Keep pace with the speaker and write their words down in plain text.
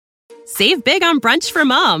Save big on brunch for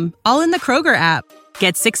mom, all in the Kroger app.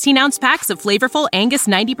 Get 16-ounce packs of flavorful Angus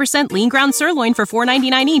 90% lean ground sirloin for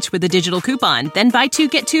 $4.99 each with a digital coupon. Then buy 2,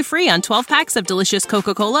 get 2 free on 12 packs of delicious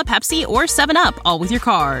Coca-Cola, Pepsi, or 7-Up, all with your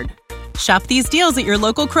card. Shop these deals at your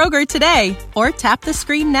local Kroger today, or tap the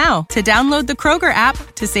screen now to download the Kroger app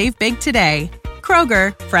to save big today.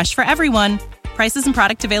 Kroger, fresh for everyone. Prices and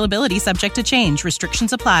product availability subject to change.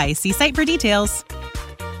 Restrictions apply. See site for details.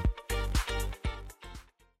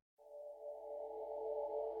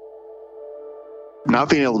 Not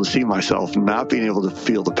being able to see myself, not being able to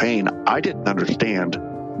feel the pain, I didn't understand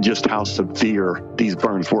just how severe these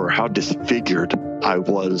burns were, how disfigured I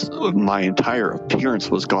was. My entire appearance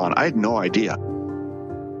was gone. I had no idea.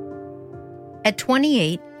 At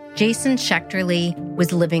 28, Jason Schechterle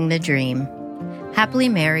was living the dream. Happily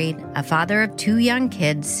married, a father of 2 young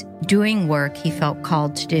kids, doing work he felt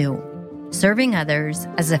called to do, serving others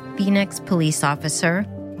as a Phoenix police officer,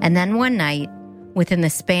 and then one night, within the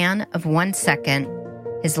span of 1 second,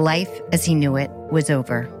 his life as he knew it was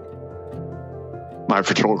over. My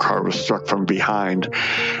patrol car was struck from behind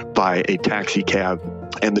by a taxi cab,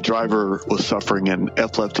 and the driver was suffering an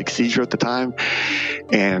epileptic seizure at the time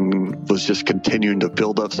and was just continuing to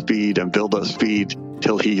build up speed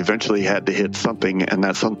till he eventually had to hit something, and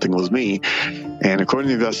that something was me. And according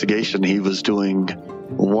to the investigation, he was doing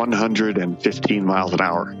 115 miles an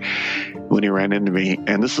hour when he ran into me.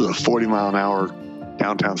 And this is a 40-mile-an-hour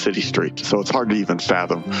downtown city street. So it's hard to even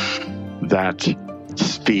fathom that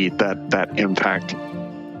speed, that impact.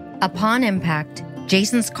 Upon impact,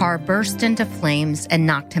 Jason's car burst into flames and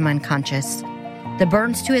knocked him unconscious. The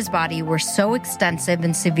burns to his body were so extensive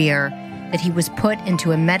and severe that he was put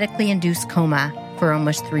into a medically induced coma for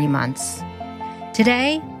almost 3 months.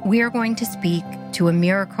 Today, we are going to speak to a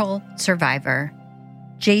miracle survivor,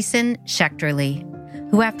 Jason Schechterle,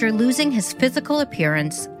 who after losing his physical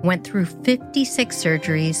appearance went through 56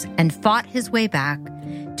 surgeries and fought his way back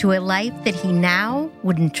to a life that he now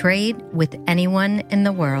wouldn't trade with anyone in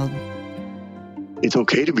the world. It's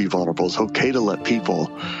okay to be vulnerable. It's okay to let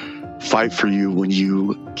people fight for you when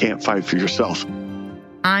you can't fight for yourself.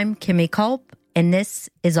 I'm Kimmy Culp, and this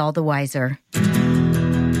is All the Wiser.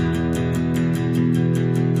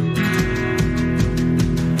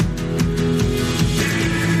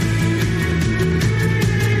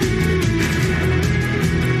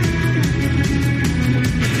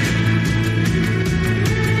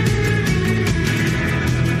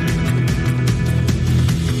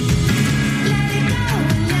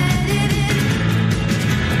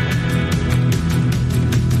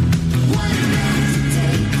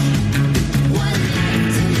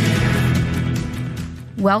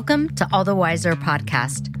 Welcome to All the Wiser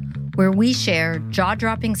podcast, where we share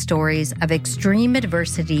jaw-dropping stories of extreme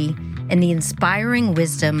adversity and the inspiring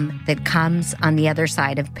wisdom that comes on the other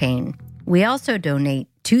side of pain. We also donate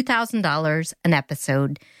 $2,000 an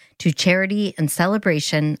episode to charity and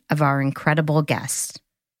celebration of our incredible guests.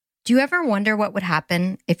 Do you ever wonder what would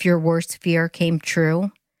happen if your worst fear came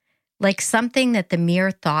true? Like something that the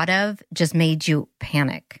mere thought of just made you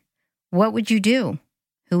panic. What would you do?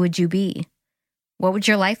 Who would you be? What would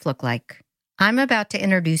your life look like? I'm about to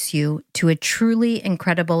introduce you to a truly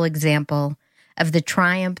incredible example of the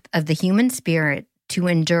triumph of the human spirit to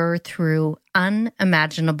endure through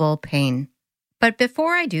unimaginable pain. But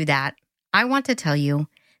before I do that, I want to tell you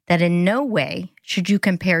that in no way should you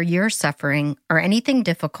compare your suffering or anything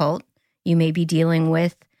difficult you may be dealing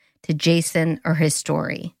with to Jason or his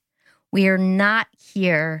story. We are not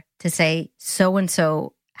here to say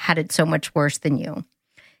so-and-so had it so much worse than you.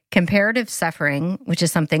 Comparative suffering, which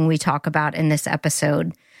is something we talk about in this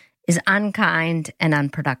episode, is unkind and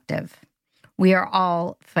unproductive. We are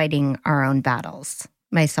all fighting our own battles,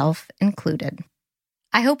 myself included.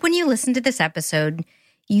 I hope when you listen to this episode,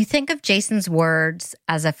 you think of Jason's words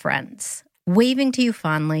as a friend's, waving to you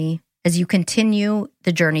fondly as you continue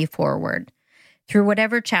the journey forward through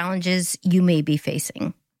whatever challenges you may be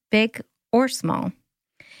facing, big or small.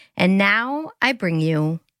 And now I bring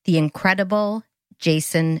you the incredible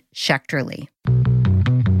Jason Schechterle.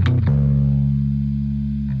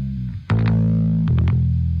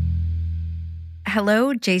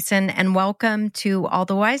 Hello, Jason, and welcome to All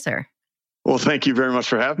the Wiser. Well, thank you very much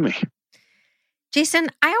for having me. Jason,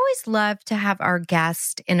 I always love to have our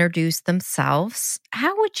guests introduce themselves.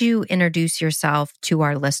 How would you introduce yourself to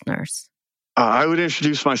our listeners? I would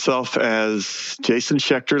introduce myself as Jason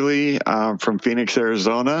Schechterle from Phoenix,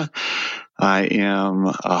 Arizona. I am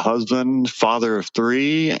a husband, father of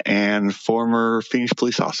 3, and former Phoenix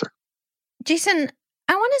police officer. Jason,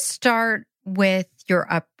 I want to start with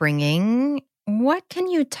your upbringing. What can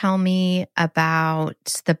you tell me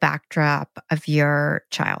about the backdrop of your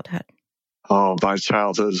childhood? Oh, my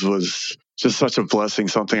childhood was just such a blessing,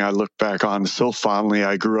 something I look back on so fondly.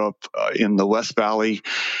 I grew up in the West Valley,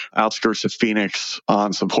 outskirts of Phoenix,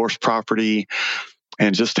 on some horse property,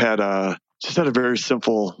 and just had a very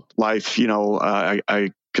simple life.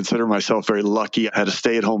 I consider myself very lucky. I had a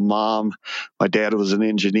stay-at-home mom. My dad was an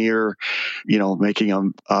engineer,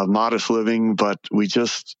 making a modest living, but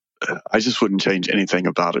I just wouldn't change anything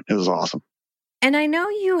about it. It was awesome. And I know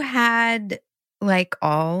you had, like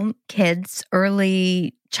all kids,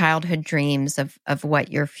 early childhood dreams of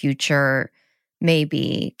what your future may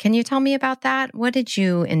be. Can you tell me about that? What did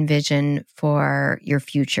you envision for your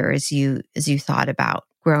future as you thought about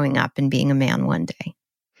growing up and being a man one day?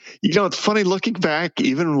 It's funny looking back,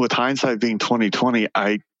 even with hindsight being 2020,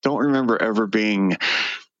 I don't remember ever being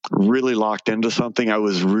really locked into something. I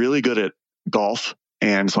was really good at golf.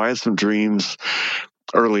 And so I had some dreams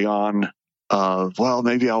early on of, well,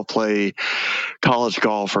 maybe I'll play college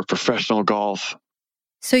golf or professional golf.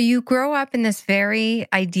 So you grow up in this very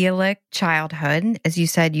idyllic childhood. As you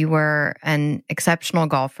said, you were an exceptional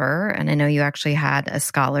golfer, and I know you actually had a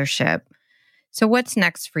scholarship. So what's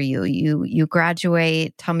next for you? You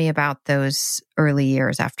graduate. Tell me about those early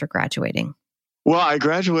years after graduating. Well, I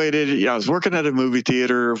graduated. I was working at a movie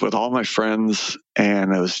theater with all my friends,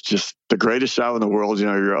 and it was just the greatest job in the world.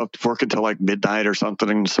 You're up working till like midnight or something,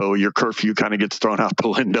 and so your curfew kind of gets thrown out the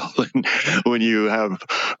window when you have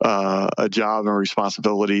a job and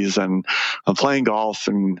responsibilities. And I'm playing golf,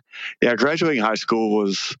 and graduating high school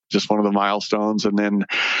was just one of the milestones. And then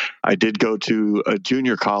I did go to a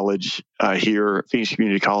junior college here, Phoenix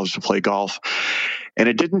Community College, to play golf. And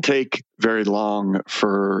it didn't take very long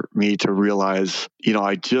for me to realize,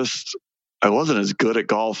 I wasn't as good at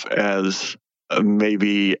golf as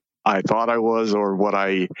maybe I thought I was, or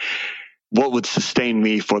what would sustain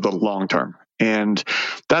me for the long term. And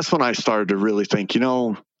that's when I started to really think,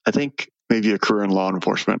 I think maybe a career in law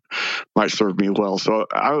enforcement might serve me well. So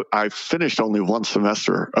I finished only one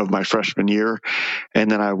semester of my freshman year, and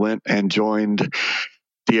then I went and joined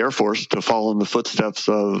the Air Force to follow in the footsteps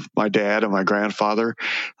of my dad and my grandfather.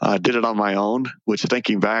 Did it on my own, which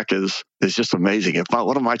thinking back is just amazing. If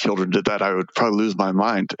one of my children did that, I would probably lose my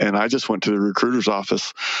mind. And I just went to the recruiter's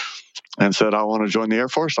office and said, I want to join the Air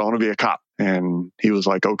Force. I want to be a cop. And he was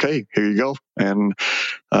like, okay, here you go. And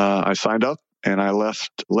I signed up, and I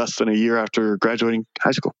left less than a year after graduating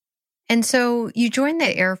high school. And so you joined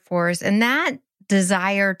the Air Force, and that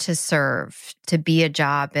desire to serve, to be a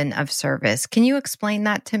job and of service. Can you explain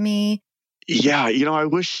that to me? Yeah, I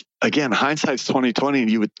wish, again, hindsight's 2020,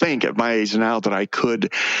 and you would think at my age now that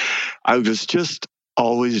I was just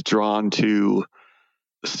always drawn to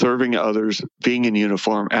serving others, being in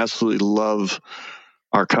uniform, absolutely love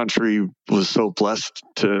our country, was so blessed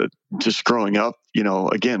to just growing up,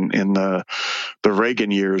 again, in the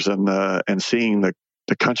Reagan years and seeing the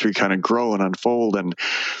country kind of grow and unfold.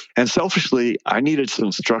 And selfishly, I needed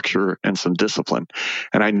some structure and some discipline.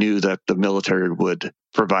 And I knew that the military would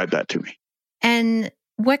provide that to me. And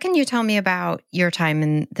what can you tell me about your time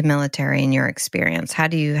in the military and your experience? How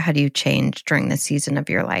do you change during the season of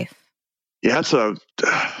your life? Yeah,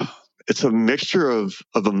 it's a mixture of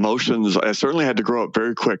emotions. I certainly had to grow up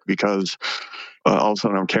very quick because all of a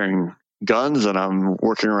sudden I'm carrying guns and I'm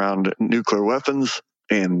working around nuclear weapons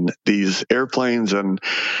and these airplanes. And,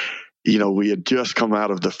 we had just come out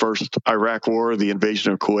of the first Iraq war. The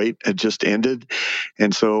invasion of Kuwait had just ended.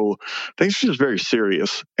 And so things were just very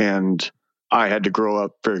serious. And I had to grow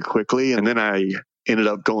up very quickly. And then I ended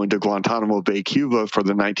up going to Guantanamo Bay, Cuba for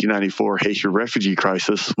the 1994 Haitian refugee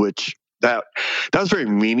crisis, which that was very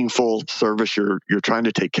meaningful service. You're trying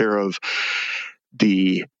to take care of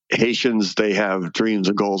the Haitians. They have dreams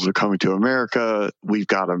and goals of coming to America. We've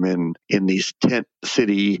got them in these tent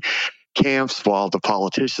city camps while the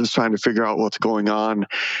politicians trying to figure out what's going on.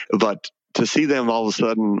 But to see them all of a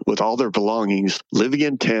sudden with all their belongings living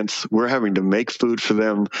in tents, we're having to make food for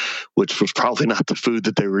them, which was probably not the food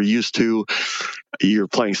that they were used to. You're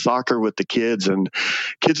playing soccer with the kids, and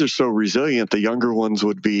kids are so resilient. The younger ones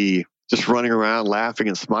would be just running around laughing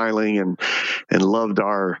and smiling and loved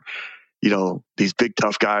our, these big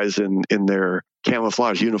tough guys in their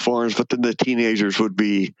camouflage uniforms. But then the teenagers would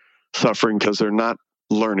be suffering because they're not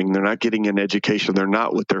learning. They're not getting an education. They're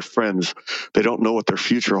not with their friends. They don't know what their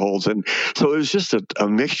future holds. And so it was just a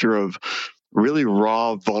mixture of really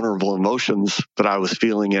raw, vulnerable emotions that I was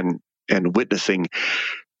feeling and witnessing.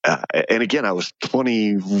 And again, I was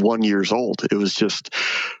 21 years old.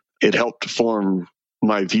 It helped form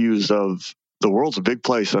my views of the world's a big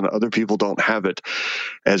place and other people don't have it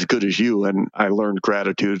as good as you. And I learned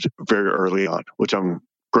gratitude very early on, which I'm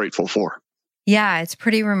grateful for. Yeah, it's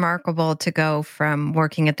pretty remarkable to go from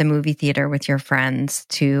working at the movie theater with your friends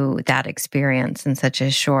to that experience in such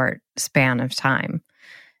a short span of time.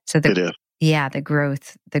 So It is. the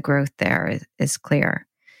growth there is clear.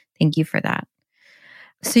 Thank you for that.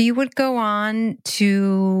 So you would go on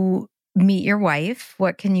to meet your wife.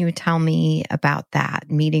 What can you tell me about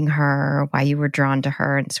that? Meeting her, why you were drawn to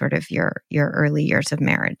her, and sort of your early years of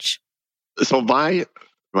marriage. So my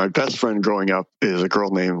best friend growing up is a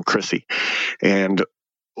girl named Chrissy. And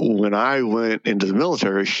when I went into the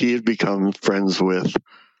military, she had become friends with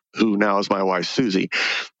who now is my wife, Susie.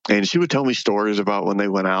 And she would tell me stories about when they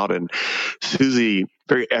went out. And Susie,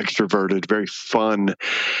 very extroverted, very fun,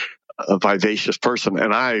 vivacious person.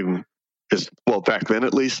 And back then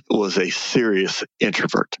at least, was a serious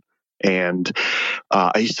introvert. And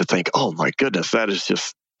I used to think, oh my goodness,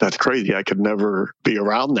 that's crazy. I could never be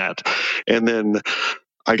around that. And then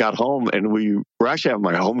I got home and we were actually having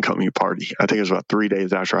my homecoming party. I think it was about 3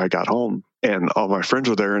 days after I got home and all my friends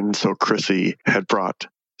were there. And so Chrissy had brought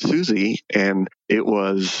Susie, and it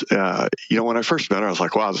was, when I first met her, I was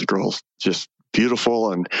like, wow, this girl's just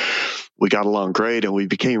beautiful. And we got along great and we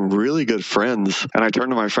became really good friends. And I turned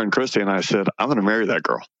to my friend Chrissy and I said, I'm going to marry that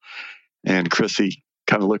girl. And Chrissy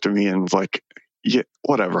kind of looked at me and was like, yeah,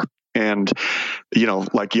 whatever. And,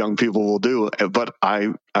 like young people will do. But I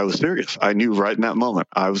was serious. I knew right in that moment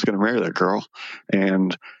I was going to marry that girl.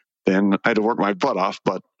 And then I had to work my butt off,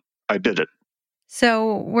 but I did it.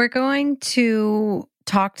 So we're going to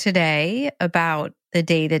talk today about the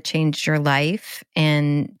day that changed your life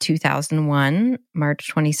in 2001, March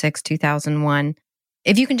 26, 2001.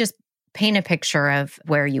 If you can just paint a picture of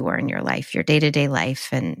where you were in your life, your day-to-day life,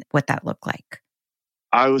 and what that looked like.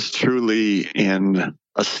 I was truly in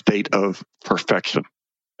a state of perfection.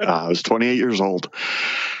 I was 28 years old.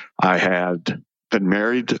 I had been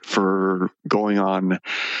married for going on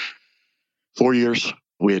 4 years.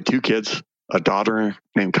 We had 2 kids, a daughter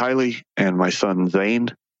named Kylie, and my son Zane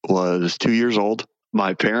was 2 years old.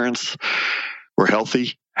 My parents were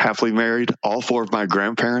healthy, happily married. All 4 of my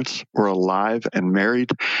grandparents were alive and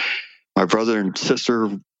married. My brother and sister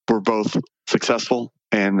were both successful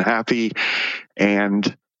and happy.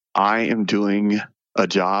 And I am doing a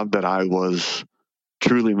job that I was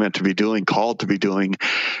truly meant to be doing, called to be doing,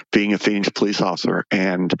 being a Phoenix police officer.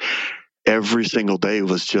 And every single day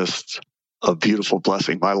was just a beautiful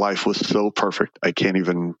blessing. My life was so perfect. I can't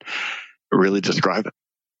even really describe it.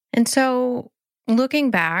 And so looking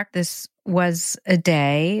back, this was a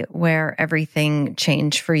day where everything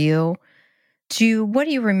changed for you. What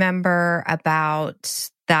do you remember about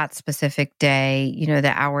that specific day,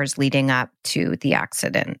 the hours leading up to the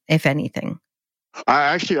accident, if anything?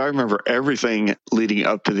 I remember everything leading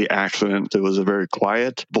up to the accident. It was a very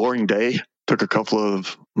quiet, boring day. Took a couple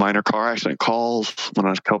of minor car accident calls, went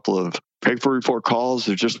on a couple of paper report calls.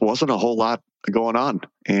 There just wasn't a whole lot going on.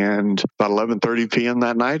 And about 11:30 p.m.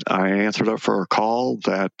 that night, I answered up for a call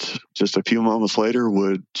that just a few moments later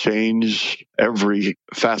would change every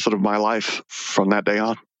facet of my life from that day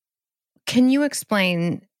on. Can you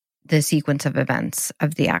explain the sequence of events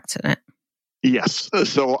of the accident? Yes.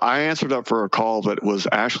 So I answered up for a call that was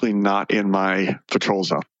actually not in my patrol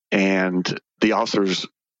zone. And the officers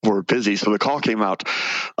were busy. So the call came out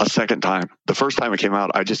a second time. The first time it came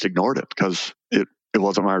out, I just ignored it because it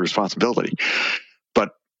wasn't my responsibility.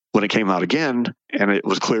 But when it came out again, and it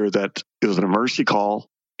was clear that it was an emergency call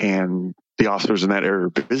and the officers in that area were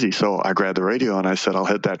busy, so I grabbed the radio and I said, I'll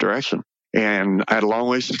head that direction. And I had a long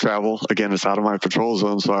ways to travel. Again, it's out of my patrol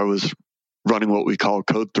zone, so I was running what we call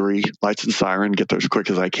Code 3, lights and siren, get there as quick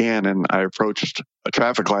as I can. And I approached a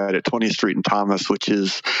traffic light at 20th Street in Thomas,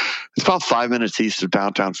 it's about 5 minutes east of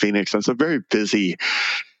downtown Phoenix. And it's a very busy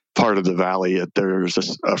part of the valley.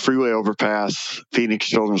 There's a freeway overpass, Phoenix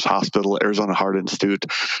Children's Hospital, Arizona Heart Institute,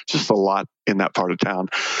 just a lot in that part of town.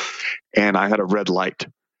 And I had a red light.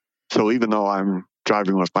 So even though I'm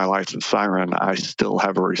driving with my lights and siren, I still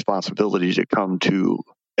have a responsibility to come to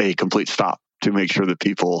a complete stop to make sure that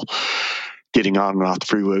people getting on and off the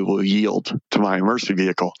freeway will yield to my emergency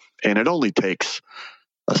vehicle. And it only takes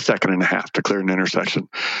a second and a half to clear an intersection.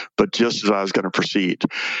 But just as I was going to proceed,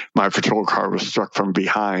 my patrol car was struck from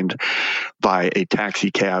behind by a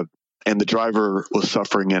taxi cab. And the driver was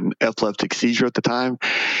suffering an epileptic seizure at the time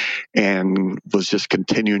and was just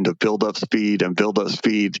continuing to build up speed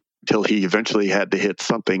till he eventually had to hit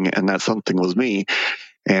something, and that something was me.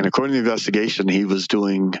 And according to the investigation, he was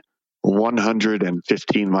doing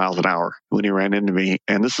 115 miles an hour when he ran into me.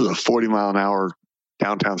 And this is a 40 mile an hour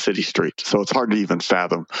downtown city street. So it's hard to even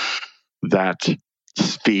fathom that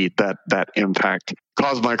speed, that impact.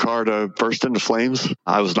 caused my car to burst into flames.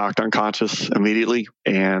 I was knocked unconscious immediately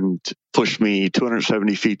and pushed me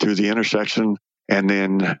 270 feet through the intersection. And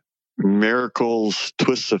then miracles,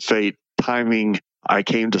 twists of fate, timing, I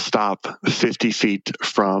came to stop 50 feet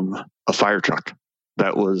from a fire truck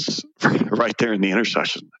that was right there in the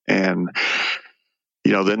intersection. And,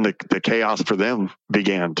 then the chaos for them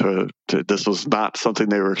began this was not something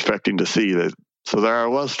they were expecting to see. So there I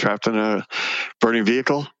was, trapped in a burning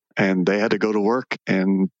vehicle, and they had to go to work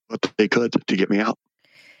and what they could to get me out.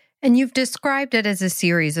 And you've described it as a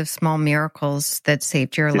series of small miracles that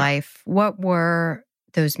saved your life. What were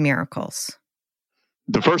those miracles?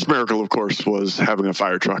 The first miracle, of course, was having a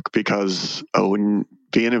fire truck, because when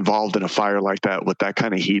being involved in a fire like that with that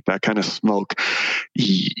kind of heat, that kind of smoke,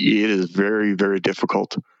 it is very, very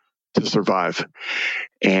difficult to survive.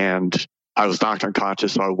 And I was knocked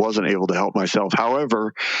unconscious, so I wasn't able to help myself.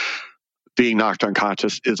 However, being knocked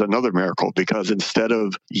unconscious is another miracle, because instead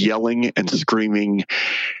of yelling and screaming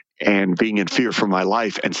and being in fear for my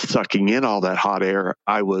life and sucking in all that hot air,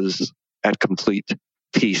 I was at complete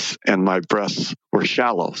peace and my breaths were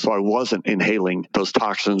shallow. So I wasn't inhaling those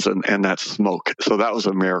toxins and that smoke. So that was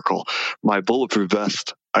a miracle. My bulletproof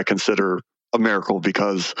vest, I consider a miracle,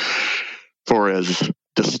 because for as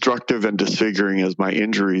destructive and disfiguring as my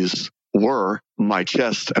injuries were, my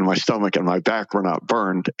chest and my stomach and my back were not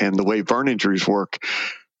burned. And the way burn injuries work,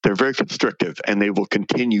 they're very constrictive and they will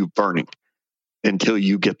continue burning until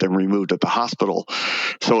you get them removed at the hospital.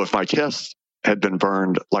 So if my chest had been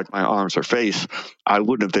burned like my arms or face, I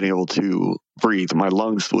wouldn't have been able to breathe. My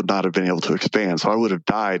lungs would not have been able to expand. So I would have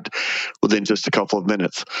died within just a couple of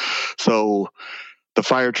minutes. So the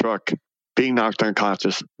fire truck, being knocked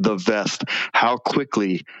unconscious, the vest, how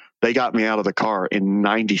quickly they got me out of the car in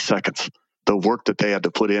 90 seconds. The work that they had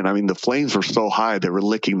to put in. I mean, the flames were so high, they were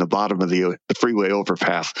licking the bottom of the freeway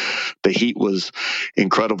overpass. The heat was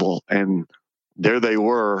incredible. And there they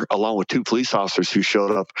were, along with two police officers who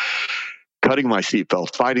showed up, cutting my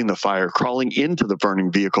seatbelt, fighting the fire, crawling into the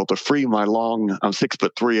burning vehicle to free my I'm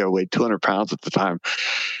 6'3", I weighed 200 pounds at the time,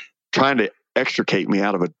 trying to extricate me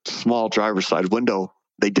out of a small driver's side window.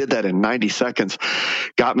 They did that in 90 seconds,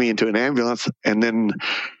 got me into an ambulance, and then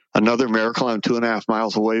another miracle, I'm 2.5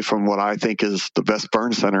 miles away from what I think is the best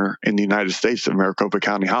burn center in the United States, the Maricopa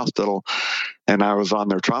County Hospital, and I was on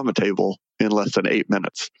their trauma table in less than 8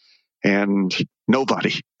 minutes. And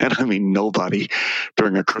nobody, and I mean nobody,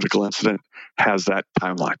 during a critical incident has that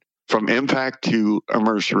timeline. From impact to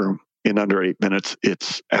emergency room in under 8 minutes,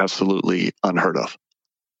 it's absolutely unheard of.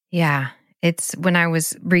 Yeah, when I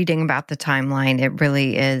was reading about the timeline, it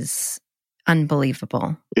really is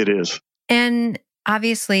unbelievable. It is. And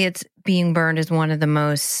obviously, being burned is one of the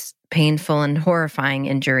most painful and horrifying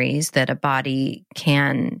injuries that a body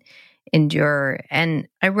can endure. And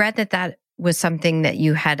I read that was something that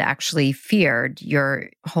you had actually feared your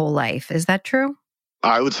whole life. Is that true?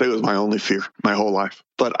 I would say it was my only fear my whole life.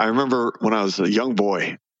 But I remember when I was a young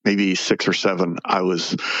boy, maybe 6 or 7, I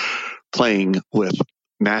was playing with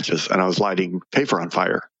matches and I was lighting paper on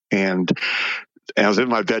fire. And I was in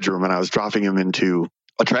my bedroom and I was dropping them into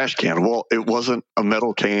a trash can. Well, it wasn't a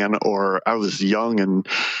metal can, or I was young and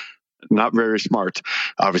not very smart,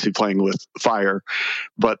 obviously playing with fire,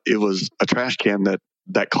 but it was a trash can that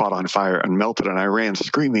caught on fire and melted. And I ran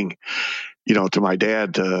screaming, to my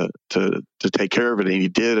dad to take care of it. And he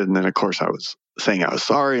did. And then of course I was saying I was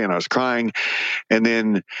sorry and I was crying. And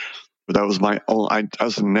then that was I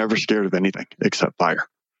was never scared of anything except fire.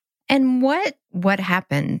 And what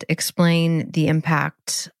happened? Explain the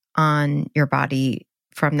impact on your body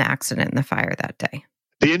from the accident and the fire that day.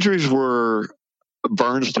 The injuries were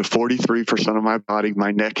burns to 43% of my body,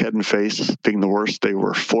 my neck, head, and face being the worst. They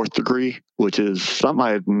were 4th degree, which is something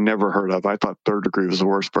I had never heard of. I thought 3rd degree was the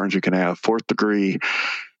worst burns you can have. 4th degree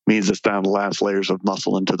means it's down the last layers of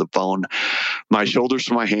muscle into the bone. My shoulders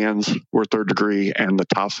to my hands were 3rd degree, and the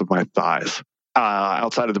tops of my thighs.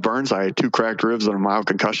 Outside of the burns, I had 2 cracked ribs and a mild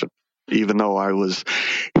concussion. Even though I was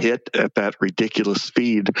hit at that ridiculous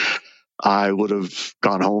speed, I would have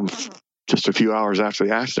gone home just a few hours after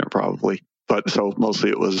the accident, probably. But so mostly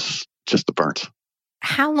it was just the burns.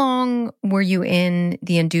 How long were you in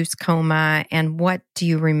the induced coma, and what do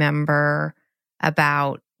you remember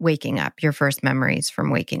about waking up, your first memories from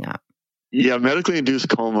waking up? Yeah, medically induced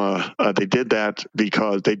coma, they did that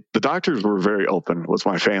because the doctors were very open with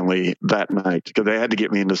my family that night, because they had to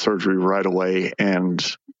get me into surgery right away. And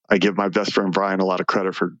I give my best friend Brian a lot of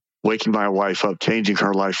credit for waking my wife up, changing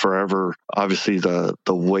her life forever. Obviously, the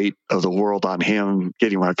weight of the world on him,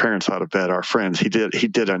 getting my parents out of bed, our friends. He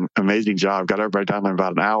did an amazing job, got everybody down in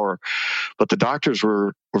about an hour. But the doctors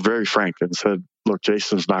were very frank and said, look,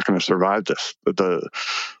 Jason's not going to survive this. The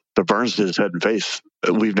burns to his head and face,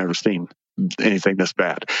 we've never seen anything this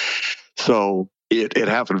bad. So it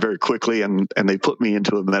happened very quickly, and they put me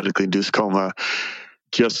into a medically induced coma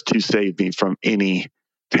just to save me from any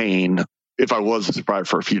pain if I was survived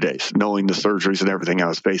for a few days, knowing the surgeries and everything I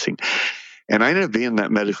was facing. And I ended up being in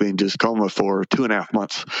that medically induced coma for 2.5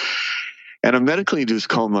 months. And a medically induced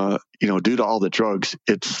coma, due to all the drugs,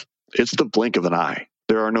 it's the blink of an eye.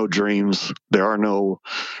 There are no dreams. There are no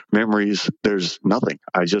memories. There's nothing.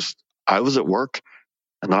 I was at work,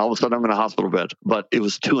 and then all of a sudden I'm in a hospital bed. But it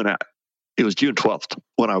was June 12th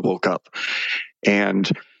when I woke up. And,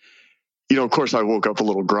 of course, I woke up a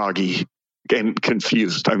little groggy and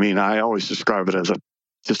confused. I mean, I always describe it as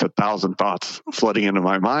just 1,000 thoughts flooding into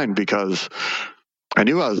my mind because I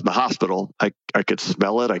knew I was in the hospital. I could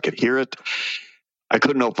smell it. I could hear it. I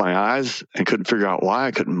couldn't open my eyes and couldn't figure out why.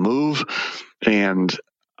 I couldn't move. And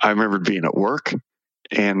I remember being at work.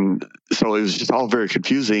 And so it was just all very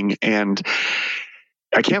confusing. And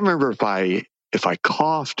I can't remember if I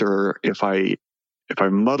coughed or if I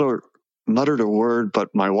muttered a word, but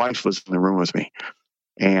my wife was in the room with me.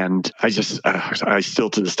 And I still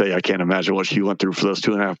to this day, I can't imagine what she went through for those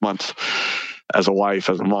 2.5 months as a wife,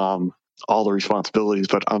 as a mom, all the responsibilities.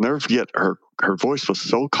 But I'll never forget her voice was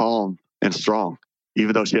so calm and strong,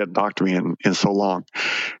 even though she hadn't talked to me in so long.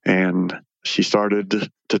 And she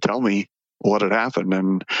started to tell me what had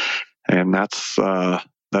happened. And that's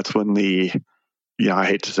when I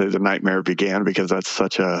hate to say the nightmare began, because that's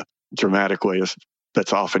such a dramatic way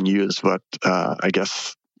that's often used, but I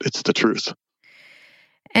guess it's the truth.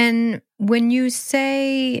 And when you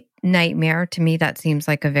say nightmare, to me, that seems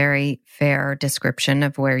like a very fair description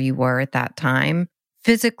of where you were at that time.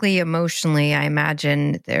 Physically, emotionally, I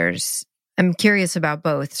imagine I'm curious about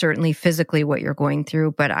both. Certainly physically what you're going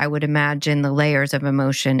through, but I would imagine the layers of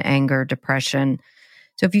emotion, anger, depression.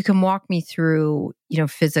 So if you can walk me through,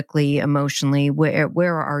 physically, emotionally,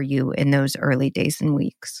 where are you in those early days and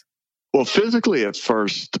weeks? Well, physically at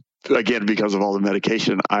first, again, because of all the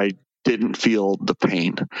medication, I didn't feel the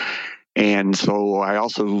pain. And so I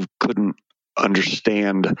also couldn't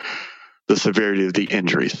understand the severity of the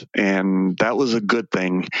injuries. And that was a good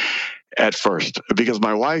thing at first, because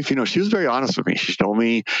my wife, she was very honest with me. She told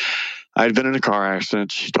me I'd been in a car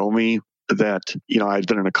accident. She told me that, I'd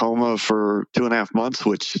been in a coma for 2.5 months,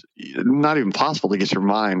 which not even possible to get your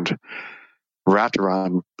mind wrapped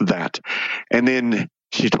around that. And then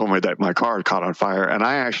she told me that my car had caught on fire. And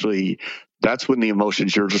that's when the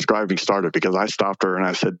emotions you're describing started, because I stopped her and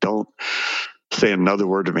I said, don't say another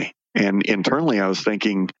word to me. And internally I was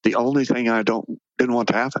thinking, the only thing I didn't want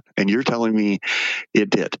to happen. And you're telling me it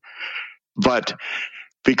did. But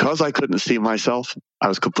because I couldn't see myself, I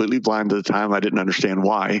was completely blind at the time. I didn't understand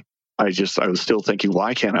why. I was still thinking,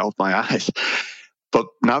 why can't I open my eyes? But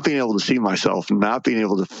not being able to see myself, not being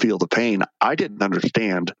able to feel the pain, I didn't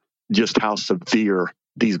understand just how severe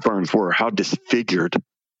these burns were, how disfigured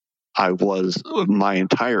I was. My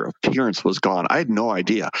entire appearance was gone. I had no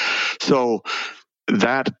idea. So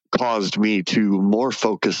that caused me to more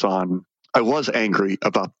focus on, I was angry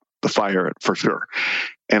about the fire for sure.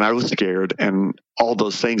 And I was scared and all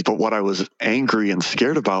those things. But what I was angry and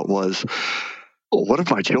scared about was, what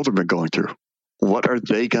have my children been going through? What are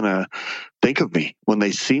they going to think of me when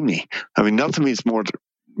they see me? I mean, nothing means more to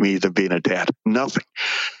me than being a dad. Nothing.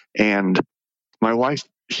 And my wife,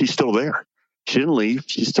 she's still there. She didn't leave.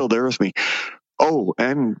 She's still there with me. Oh,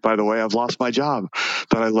 and by the way, I've lost my job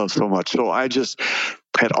that I love so much. So I just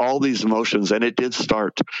had all these emotions, and it did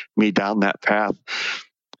start me down that path.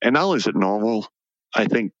 And not only is it normal, I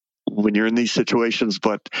think, when you're in these situations,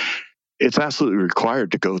 but it's absolutely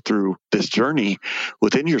required to go through this journey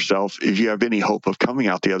within yourself if you have any hope of coming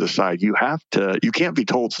out the other side. You can't be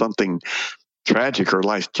told something tragic or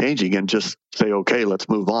life-changing and just say, okay, let's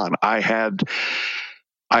move on. I had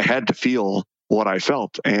to feel what I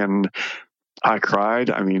felt, and I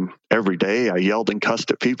cried. I mean, every day I yelled and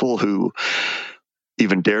cussed at people who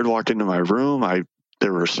even dared walk into my room.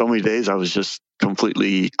 There were so many days I was just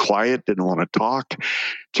completely quiet, didn't want to talk,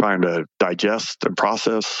 trying to digest and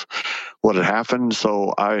process what had happened.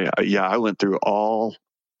 So I went through all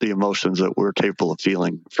the emotions that we're capable of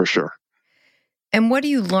feeling, for sure. And what do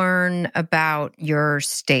you learn about your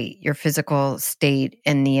state, your physical state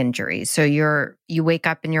and the injury? So you wake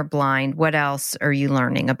up and you're blind. What else are you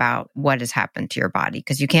learning about what has happened to your body?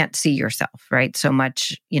 Because you can't see yourself, right? So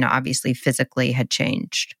much, obviously physically had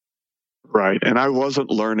changed. Right. And I wasn't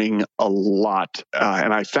learning a lot.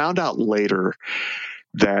 And I found out later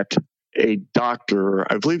that a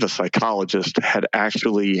doctor, I believe a psychologist, had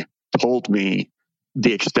actually told me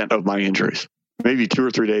the extent of my injuries, maybe 2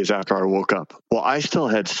 or 3 days after I woke up. Well, I still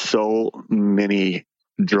had so many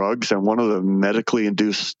drugs, and one of the medically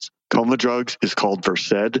induced coma drugs is called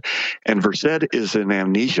Versed, and Versed is an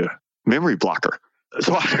amnesia memory blocker.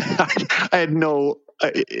 So I had no...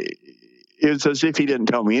 It's as if he didn't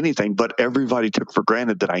tell me anything, but everybody took for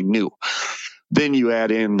granted that I knew. Then you add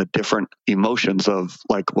in the different emotions of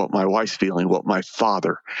like what my wife's feeling, what my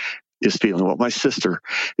father is feeling, what my sister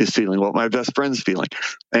is feeling, what my best friend's feeling.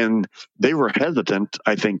 And they were hesitant,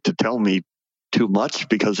 I think, to tell me too much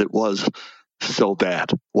because it was so bad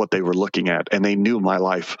what they were looking at. And they knew my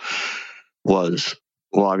life was,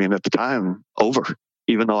 at the time, over.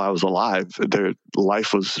 Even though I was alive, their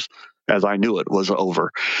life was, as I knew it, was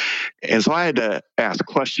over. And so I had to ask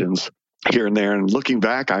questions here and there. And looking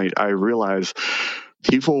back, I realized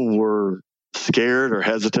people were scared or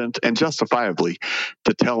hesitant, and justifiably,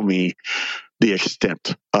 to tell me the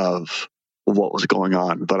extent of what was going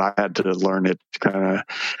on. But I had to learn it kind of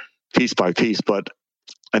piece by piece. But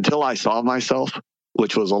until I saw myself,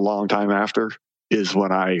 which was a long time after, is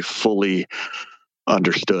when I fully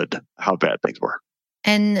understood how bad things were.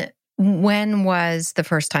 And when was the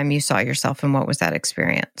first time you saw yourself, and what was that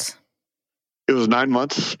experience? It was 9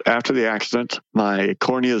 months after the accident. My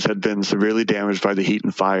corneas had been severely damaged by the heat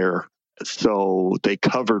and fire, so they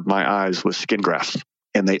covered my eyes with skin grafts,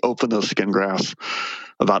 and they opened those skin grafts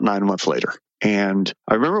about 9 months later. And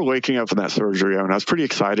I remember waking up in that surgery, and I was pretty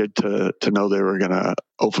excited to know they were going to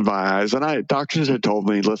open my eyes. And doctors had told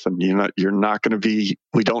me, listen, you're not going to be,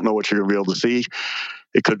 we don't know what you're going to be able to see.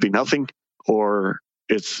 It could be nothing, or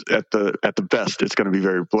it's at the best, it's going to be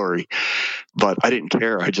very blurry. But I didn't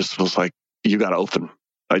care. I just was like, you got to open.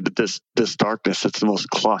 This darkness, it's the most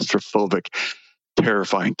claustrophobic,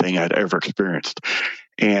 terrifying thing I'd ever experienced.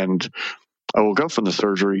 And I woke up from the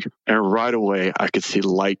surgery, and right away I could see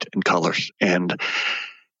light and colors, and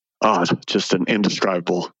just an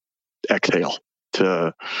indescribable exhale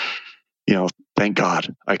to, thank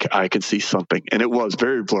God I could see something. And it was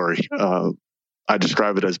very blurry. I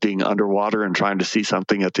describe it as being underwater and trying to see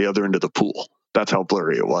something at the other end of the pool. That's how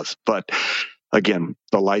blurry it was. But again,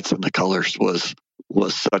 the lights and the colors was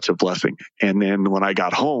such a blessing. And then when I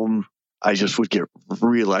got home, I just would get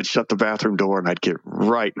I'd shut the bathroom door and I'd get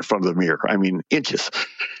right in front of the mirror. Inches,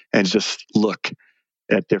 and just look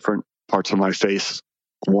at different parts of my face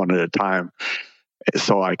one at a time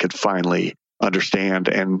so I could finally understand.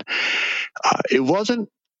 And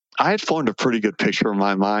I had formed a pretty good picture in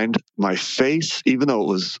my mind. My face, even though it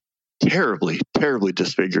was terribly, terribly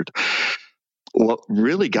disfigured, what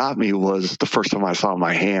really got me was the first time I saw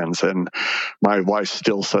my hands. And my wife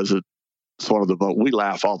still says it's one of the most, we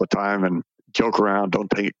laugh all the time and joke around, don't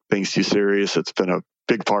take things too serious. It's been a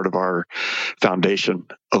big part of our foundation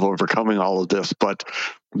of overcoming all of this. But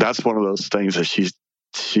that's one of those things that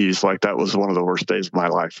she's like, that was one of the worst days of my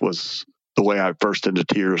life, was the way I burst into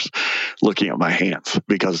tears looking at my hands,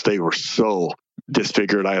 because they were so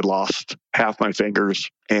disfigured. I had lost half my fingers.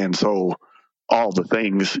 And so all the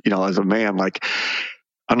things, as a man, like,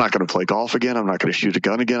 I'm not going to play golf again. I'm not going to shoot a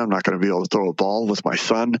gun again. I'm not going to be able to throw a ball with my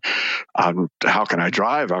son. How can I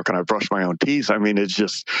drive? How can I brush my own teeth? It's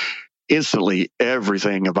just instantly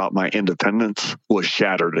everything about my independence was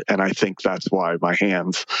shattered. And I think that's why my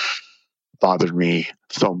hands bothered me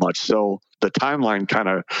so much. So the timeline kind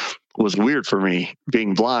of was weird for me.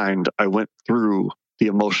 Being blind, I went through the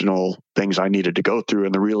emotional things I needed to go through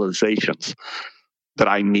and the realizations that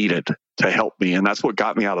I needed to help me. And that's what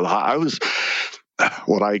got me out of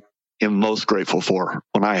what I am most grateful for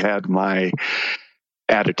when I had my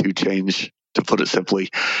attitude change, to put it simply,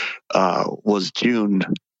 was June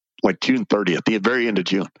 30th, the very end of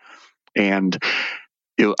June. And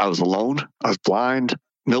I was alone. I was blind,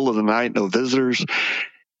 middle of the night, no visitors.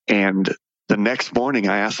 And the next morning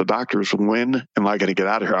I asked the doctors, when am I going to get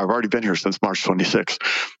out of here? I've already been here since March 26th.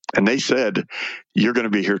 And they said, you're going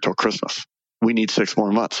to be here till Christmas. We need 6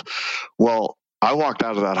 more months. Well, I walked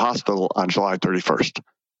out of that hospital on July 31st,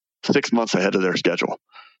 6 months ahead of their schedule.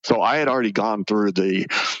 So I had already gone through the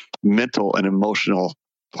mental and emotional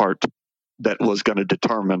part that was going to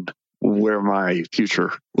determine where my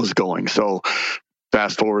future was going. So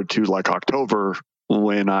fast forward to like October,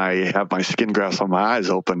 when I have my skin grafts on my eyes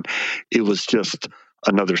open, it was just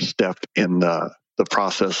another step in the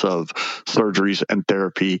process of surgeries and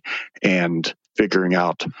therapy and figuring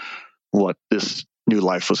out what this new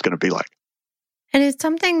life was going to be like. And it's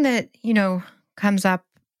something that, comes up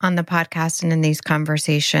on the podcast and in these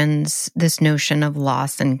conversations this notion of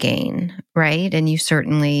loss and gain, right? And you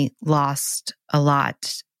certainly lost a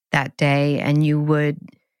lot that day, and you would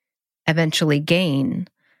eventually gain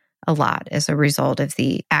a lot as a result of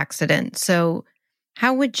the accident. So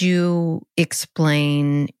how would you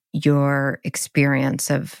explain your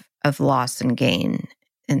experience of loss and gain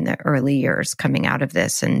in the early years coming out of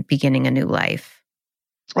this and beginning a new life?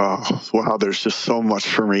 Oh, wow, there's just so much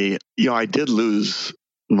for me. I did lose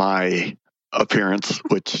my appearance,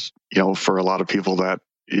 which, for a lot of people, that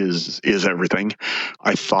is everything.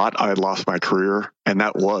 I thought I had lost my career, and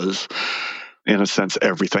that was, in a sense,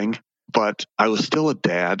 everything. But I was still a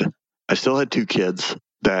dad. I still had 2 kids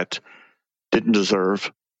that didn't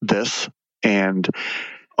deserve this. And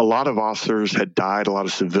a lot of officers had died, a lot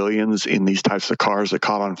of civilians in these types of cars that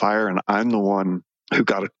caught on fire. And I'm the one who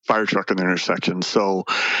got a fire truck in the intersection. So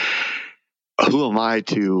who am I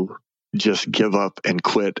to just give up and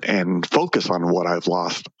quit and focus on what I've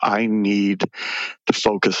lost? I need to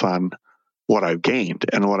focus on what I've gained.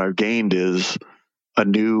 And what I've gained is a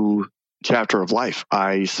new chapter of life.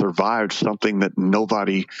 I survived something that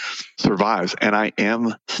nobody survives. And I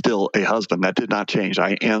am still a husband. That did not change.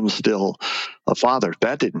 I am still a father.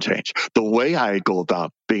 That didn't change. The way I go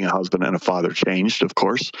about being a husband and a father changed, of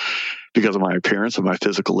course, because of my appearance and my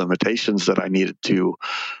physical limitations that I needed to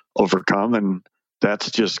overcome. And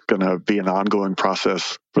that's just going to be an ongoing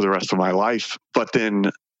process for the rest of my life. But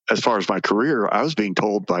then, as far as my career, I was being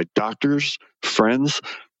told by doctors, friends,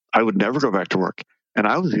 I would never go back to work. And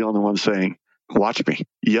I was the only one saying, watch me.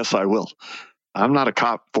 Yes, I will. I'm not a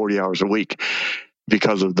cop 40 hours a week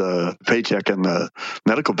because of the paycheck and the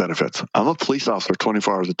medical benefits. I'm a police officer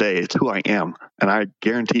 24 hours a day. It's who I am. And I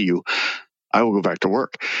guarantee you, I will go back to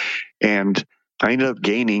work. And I ended up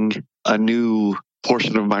gaining a new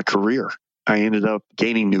portion of my career. I ended up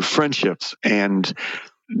gaining new friendships and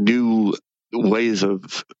new ways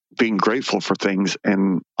of being grateful for things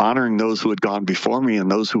and honoring those who had gone before me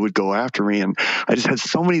and those who would go after me. And I just had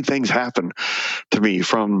so many things happen to me,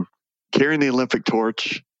 from carrying the Olympic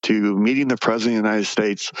torch to meeting the President of the United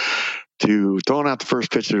States to throwing out the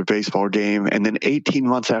first pitch of a baseball game. And then 18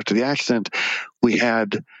 months after the accident, we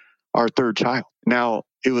had our 3rd child. Now,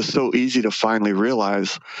 it was so easy to finally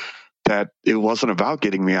realize that it wasn't about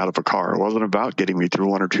getting me out of a car. It wasn't about getting me through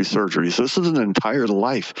 1 or 2 surgeries. This is an entire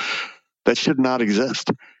life that should not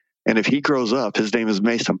exist. And if he grows up, his name is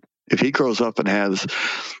Mason. If he grows up and has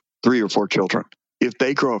 3 or 4 children, if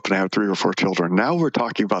they grow up and have 3 or 4 children, now we're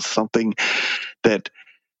talking about something that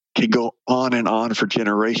can go on and on for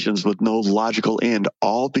generations with no logical end,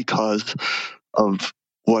 all because of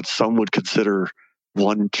what some would consider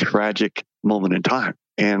one tragic moment in time.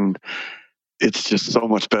 And it's just so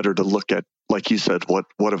much better to look at, like you said, what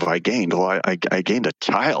have I gained? Well, I gained a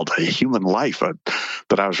child, a human life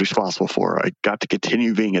that I was responsible for. I got to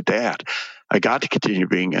continue being a dad. I got to continue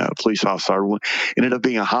being a police officer. I ended up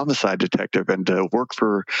being a homicide detective and to work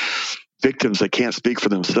for victims that can't speak for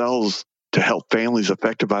themselves, to help families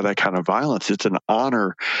affected by that kind of violence. It's an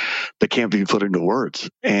honor that can't be put into words.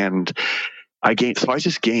 And I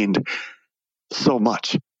just gained so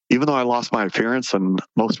much. Even though I lost my appearance and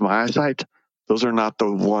most of my eyesight, those are not the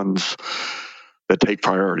ones that take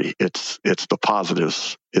priority. It's the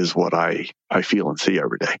positives is what I feel and see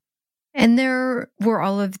every day. And there were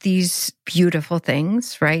all of these beautiful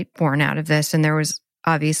things, right, born out of this. And there was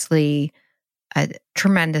obviously a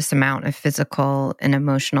tremendous amount of physical and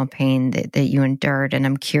emotional pain that you endured. And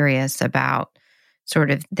I'm curious about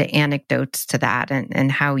sort of the anecdotes to that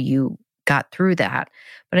and how you got through that.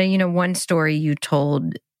 But, one story you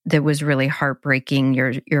told that was really heartbreaking,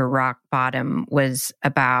 your rock bottom, was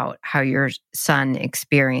about how your son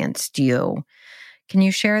experienced you. Can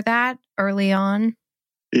you share that early on?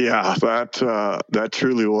 Yeah, that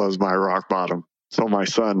truly was my rock bottom. So my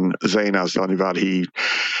son, Zane, I was telling you about, he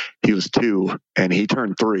was 2 and he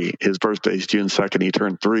turned 3. His birthday is June 2nd. He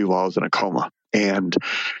turned 3 while I was in a coma and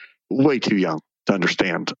way too young to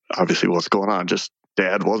understand, obviously, what's going on. Just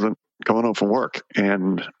dad wasn't coming home from work.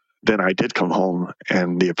 And then I did come home,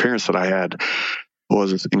 and the appearance that I had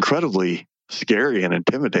was incredibly scary and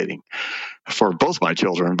intimidating for both my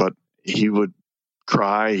children. But he would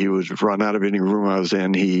cry. He would run out of any room I was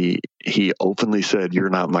in. He openly said,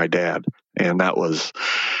 "You're not my dad." And that was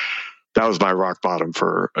my rock bottom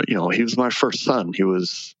for, he was my first son. He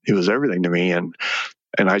was everything to me. And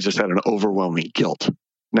I just had an overwhelming guilt.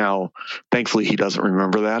 Now, thankfully, he doesn't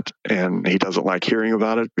remember that, and he doesn't like hearing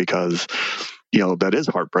about it because, that is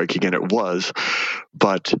heartbreaking, and it was.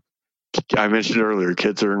 But I mentioned earlier,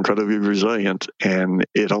 kids are incredibly resilient, and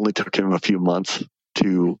it only took him a few months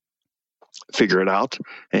to figure it out.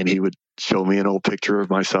 And he would show me an old picture of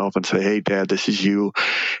myself and say, "Hey, Dad, this is you."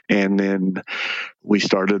 And then we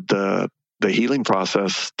started the healing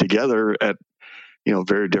process together at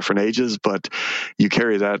very different ages, but you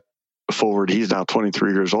carry that forward. He's now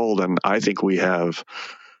 23 years old, and I think we have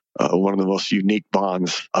one of the most unique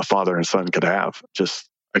bonds a father and son could have.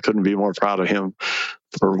 I couldn't be more proud of him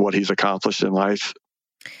for what he's accomplished in life.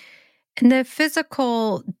 And the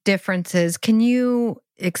physical differences, can you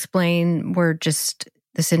explain,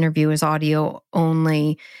 this interview is audio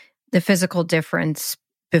only, the physical difference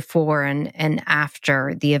before and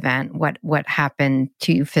after the event, what happened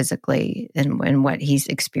to you physically and what he's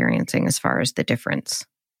experiencing as far as the difference?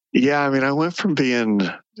 Yeah, I went from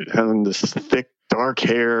having this thick, dark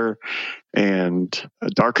hair and a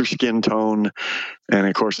darker skin tone. And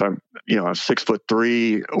of course, I'm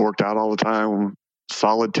 6'3", worked out all the time,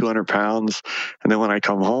 solid 200 pounds. And then when I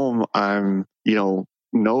come home, I'm,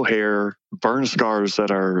 no hair, burn scars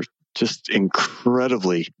that are just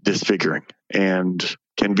incredibly disfiguring and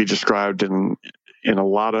can be described in a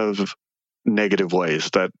lot of negative ways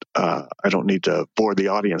that I don't need to bore the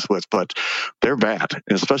audience with, but they're bad,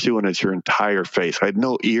 and especially when it's your entire face. I had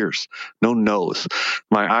no ears, no nose.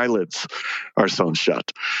 My eyelids are sewn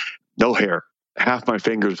shut, no hair. Half my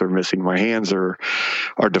fingers are missing. My hands are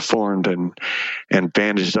deformed and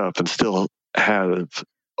bandaged up and still have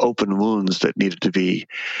open wounds that needed to be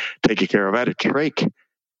taken care of. I had a trach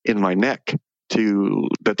in my neck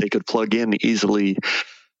that they could plug in easily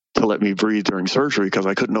to let me breathe during surgery because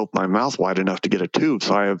I couldn't open my mouth wide enough to get a tube.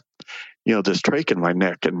 So I have, this trach in my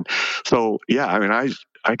neck. And so, yeah,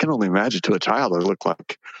 I can only imagine to a child I look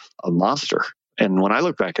like a monster. And when I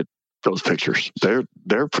look back at those pictures,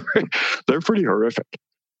 they're pretty horrific.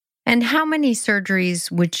 And how many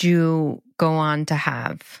surgeries would you go on to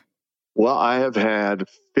have? Well, I have had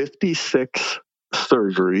 56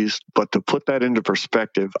 surgeries, but to put that into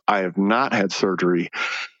perspective, I have not had surgery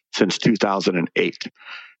since 2008.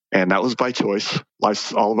 And that was by choice.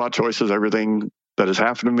 Life's all about choices. Everything that has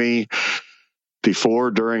happened to me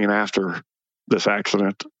before, during, and after this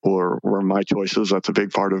accident were my choices. That's a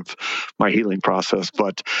big part of my healing process.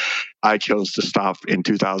 But I chose to stop in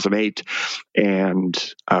 2008.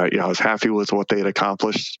 And I was happy with what they had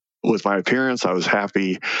accomplished with my appearance. I was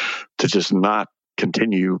happy to just not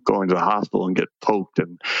continue going to the hospital and get poked.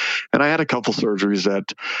 And I had a couple surgeries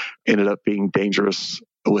that ended up being dangerous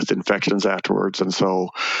with infections afterwards. And so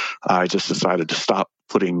I just decided to stop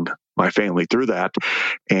putting my family through that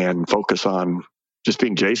and focus on just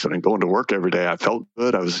being Jason and going to work every day. I felt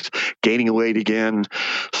good. I was gaining weight again,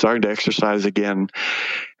 starting to exercise again,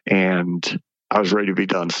 and I was ready to be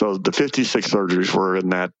done. So the 56 surgeries were in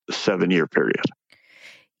that 7-year period.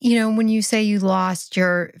 When you say you lost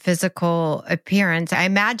your physical appearance, I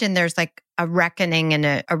imagine there's like a reckoning and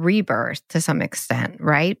a rebirth to some extent,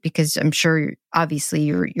 right? Because I'm sure, obviously,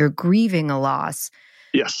 you're grieving a loss.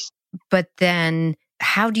 Yes. But then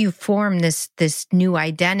how do you form this new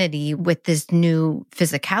identity with this new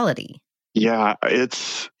physicality? Yeah,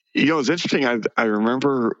 it's interesting. I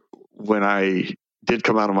remember when I did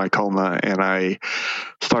come out of my coma and I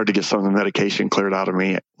started to get some of the medication cleared out of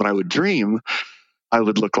me. When I would dream, I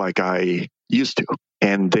would look like I used to.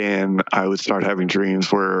 And then I would start having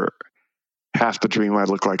dreams where half the dream I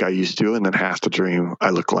look like I used to, and then half the dream I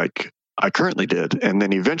look like I currently did. And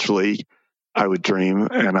then eventually I would dream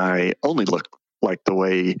and I only look like the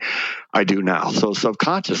way I do now. So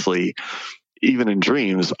subconsciously, even in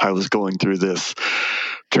dreams, I was going through this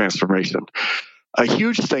transformation. A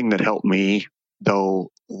huge thing that helped me,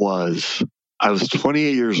 though, was I was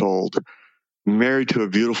 28 years old, married to a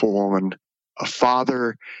beautiful woman, a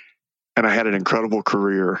father, and I had an incredible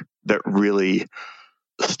career that really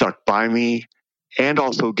stuck by me and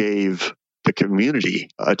also gave the community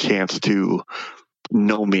a chance to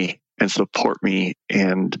know me and support me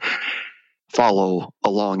and follow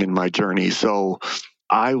along in my journey. So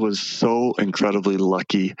I was so incredibly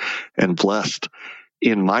lucky and blessed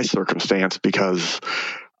in my circumstance because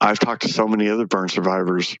I've talked to so many other burn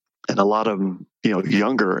survivors and a lot of them,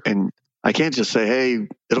 younger, and I can't just say, hey,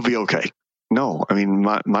 it'll be okay. No,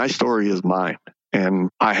 my story is mine. And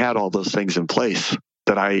I had all those things in place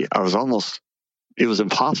that it was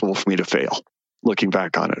impossible for me to fail looking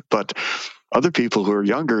back on it. But other people who are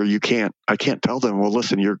younger, I can't tell them, well,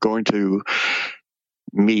 listen, you're going to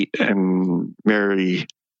meet and marry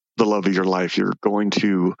the love of your life. You're going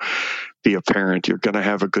to be a parent. You're going to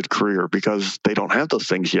have a good career, because they don't have those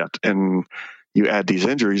things yet. And you add these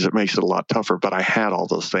injuries, it makes it a lot tougher. But I had all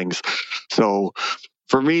those things. So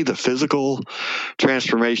for me, the physical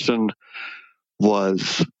transformation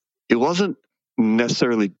it wasn't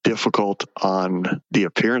necessarily difficult on the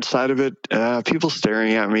appearance side of it. People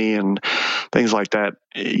staring at me and things like that.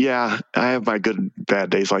 Yeah, I have my good and bad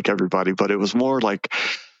days like everybody, but it was more like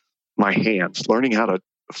my hands, learning how to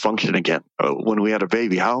function again. When we had a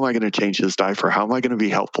baby, how am I going to change his diaper? How am I going to be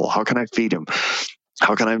helpful? How can I feed him?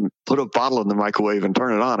 How can I put a bottle in the microwave and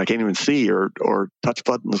turn it on? I can't even see or touch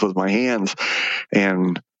buttons with my hands.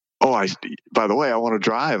 And by the way, I want to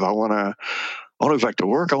drive. I want to go back to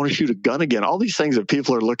work. I want to shoot a gun again. All these things that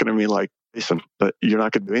people are looking at me like, listen, you're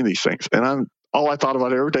not going to do any of these things. And all I thought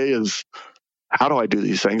about every day is, how do I do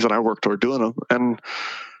these things? And I work toward doing them. And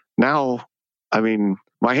now, I mean,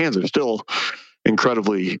 my hands are still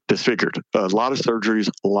incredibly disfigured. A lot of surgeries,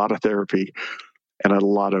 a lot of therapy, and a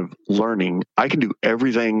lot of learning. I can do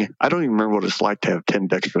everything. I don't even remember what it's like to have 10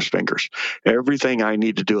 dexterous fingers. Everything I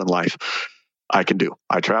need to do in life, I can do.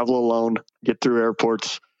 I travel alone, get through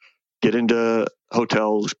airports, get into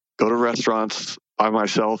hotels, go to restaurants by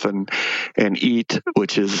myself and eat,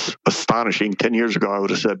 which is astonishing. 10 years ago, I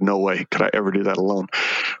would have said, no way could I ever do that alone.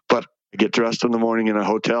 But I get dressed in the morning in a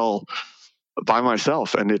hotel by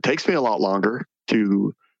myself, and it takes me a lot longer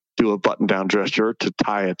to do a button-down dress shirt, to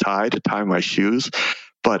tie a tie, to tie my shoes.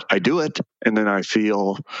 But I do it, and then I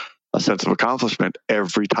feel a sense of accomplishment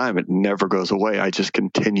every time. It never goes away. I just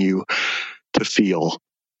continue to feel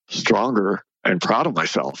stronger and proud of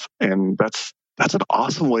myself. And that's an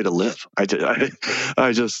awesome way to live. I love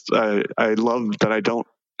that I don't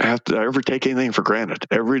have to ever take anything for granted.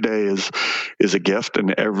 Every day is a gift,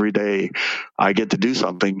 and every day I get to do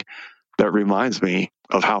something that reminds me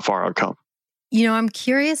of how far I've come. You know, I'm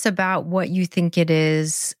curious about what you think it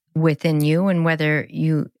is within you and whether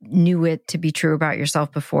you knew it to be true about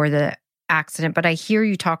yourself before the accident. But I hear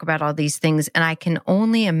you talk about all these things, and I can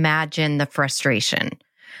only imagine the frustration.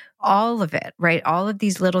 All of it, right? All of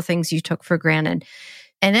these little things you took for granted.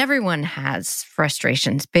 And everyone has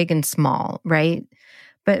frustrations, big and small, right?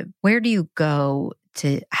 But where do you go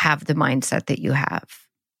to have the mindset that you have?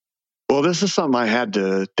 Well, this is something I had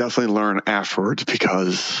to definitely learn afterwards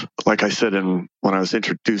because, like I said, when I was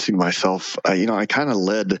introducing myself, I kind of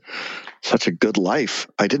led such a good life.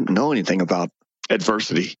 I didn't know anything about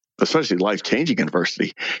adversity, especially life-changing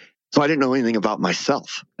adversity. So I didn't know anything about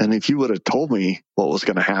myself. And if you would have told me what was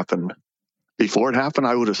going to happen before it happened,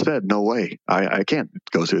 I would have said, no way, I can't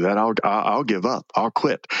go through that. I'll give up. I'll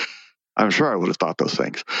quit. I'm sure I would have thought those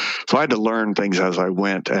things. So I had to learn things as I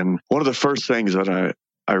went. And one of the first things that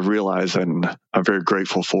I realized, and I'm very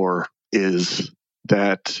grateful for, is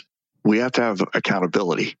that we have to have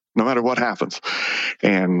accountability no matter what happens.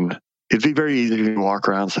 And it'd be very easy to walk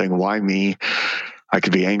around saying, why me? I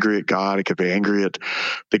could be angry at God. I could be angry at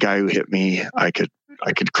the guy who hit me. I could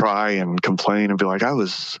cry and complain and be like, I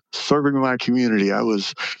was serving my community. I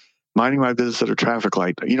was minding my business at a traffic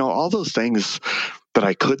light. All those things that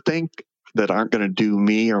I could think that aren't going to do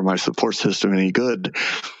me or my support system any good.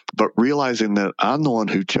 But realizing that I'm the one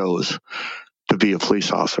who chose to be a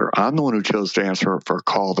police officer. I'm the one who chose to answer for a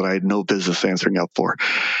call that I had no business answering up for.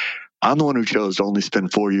 I'm the one who chose to only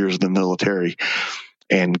spend 4 years in the military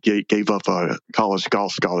and gave up a college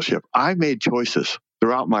golf scholarship. I made choices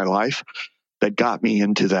throughout my life that got me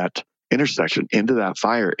into that intersection, into that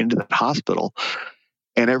fire, into that hospital.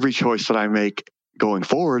 And every choice that I make going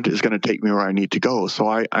forward is going to take me where I need to go. So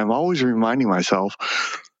I'm always reminding myself,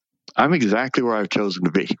 I'm exactly where I've chosen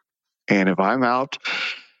to be. And if I'm out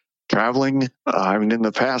traveling, in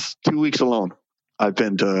the past 2 weeks alone, I've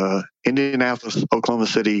been to Indianapolis, Oklahoma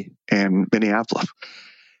City, and Minneapolis.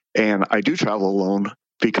 And I do travel alone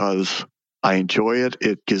because I enjoy it.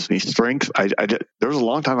 It gives me strength. There was a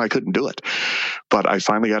long time I couldn't do it, but I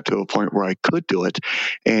finally got to a point where I could do it.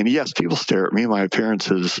 And yes, people stare at me. My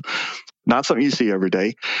appearance is not something you see every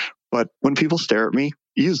day, but when people stare at me,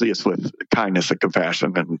 usually it's with kindness and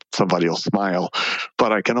compassion and somebody will smile.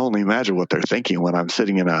 But I can only imagine what they're thinking when I'm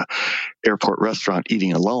sitting in a airport restaurant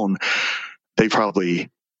eating alone.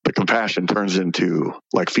 The compassion turns into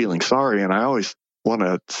like feeling sorry. And I always want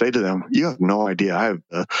to say to them, you have no idea. I have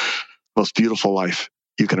the most beautiful life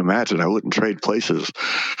you can imagine. I wouldn't trade places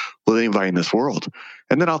with anybody in this world.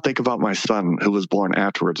 And then I'll think about my son who was born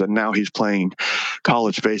afterwards, and now he's playing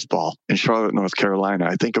college baseball in Charlotte, North Carolina.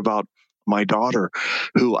 I think about my daughter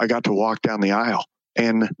who I got to walk down the aisle,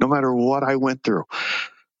 and no matter what I went through,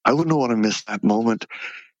 I wouldn't want to miss that moment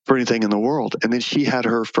for anything in the world. And then she had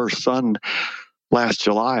her first son last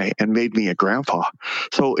July and made me a grandpa.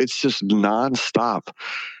 So it's just nonstop.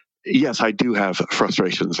 Yes, I do have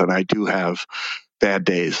frustrations and I do have bad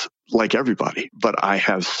days like everybody, but I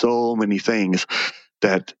have so many things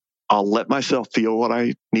that I'll let myself feel what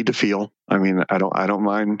I need to feel. I don't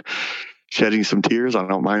mind shedding some tears. I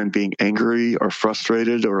don't mind being angry or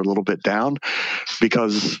frustrated or a little bit down,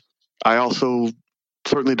 because I also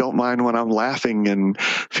certainly don't mind when I'm laughing and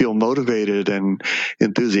feel motivated and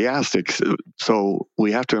enthusiastic. So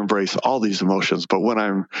we have to embrace all these emotions. But when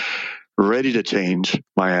I'm ready to change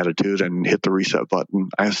my attitude and hit the reset button,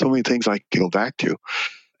 I have so many things I can go back to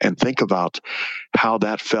and think about how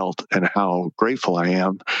that felt and how grateful I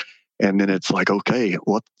am. And then it's like, okay,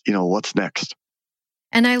 what's next?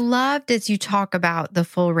 And I loved as you talk about the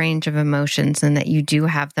full range of emotions and that you do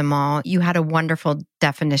have them all. You had a wonderful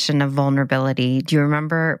definition of vulnerability. Do you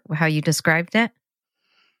remember how you described it?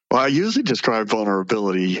 Well, I usually describe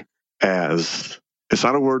vulnerability as, it's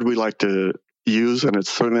not a word we like to use, and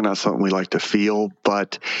it's certainly not something we like to feel,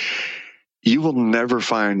 but you will never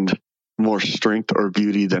find more strength or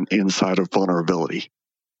beauty than inside of vulnerability.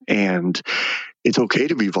 And it's okay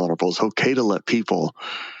to be vulnerable. It's okay to let people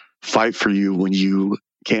fight for you when you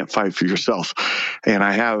can't fight for yourself. And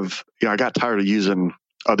I got tired of using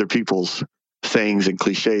other people's sayings and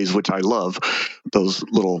cliches, which I love, those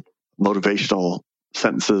little motivational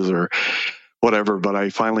sentences or whatever, but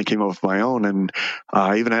I finally came up with my own. And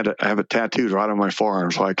I even I have it tattooed right on my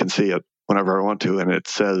forearm so I can see it whenever I want to. And it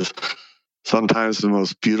says, sometimes the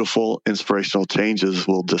most beautiful inspirational changes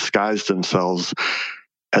will disguise themselves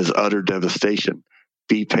as utter devastation.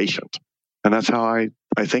 Be patient. And that's how I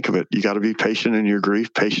think of it. You got to be patient in your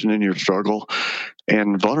grief, patient in your struggle,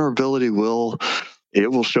 and vulnerability will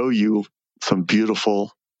show you some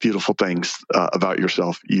beautiful, beautiful things about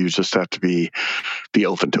yourself. You just have to be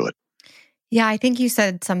open to it. Yeah, I think you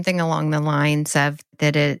said something along the lines of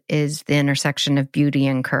that it is the intersection of beauty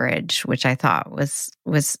and courage, which I thought was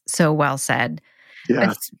so well said. Yeah.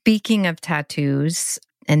 But speaking of tattoos,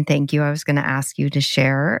 and thank you, I was going to ask you to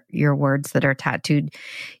share your words that are tattooed.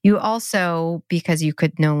 You also, because you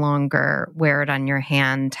could no longer wear it on your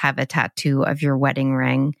hand, have a tattoo of your wedding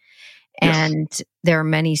ring. Yes. And there are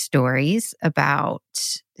many stories about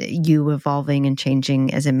you evolving and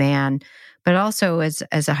changing as a man, but also as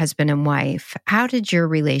a husband and wife. How did your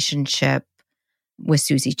relationship with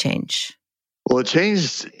Susie change? Well, it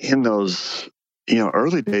changed in those,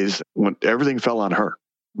 early days when everything fell on her.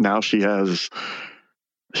 Now she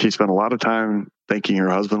spent a lot of time thinking her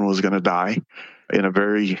husband was going to die in a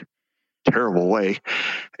very terrible way.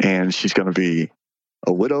 And she's going to be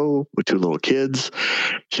a widow with 2 little kids.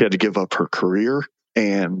 She had to give up her career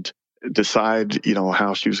and decide,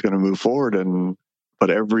 how she was going to move forward. But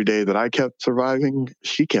every day that I kept surviving,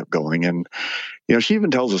 she kept going. And, she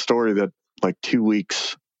even tells a story that like 2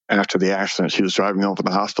 weeks after the accident, she was driving home from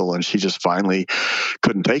the hospital and she just finally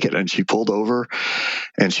couldn't take it. And she pulled over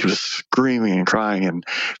and she was screaming and crying and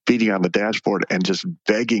beating on the dashboard and just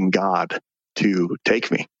begging God to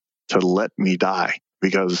take me, to let me die,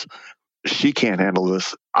 because she can't handle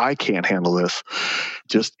this. I can't handle this.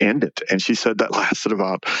 Just end it. And she said that lasted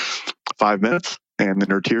about 5 minutes, and then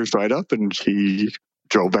her tears dried up and she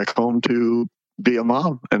drove back home to be a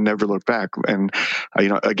mom and never looked back. And,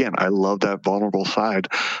 again, I love that vulnerable side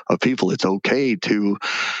of people. It's okay to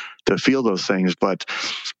feel those things. But,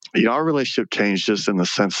 our relationship changed just in the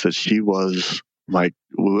sense that she was we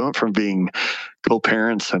went from being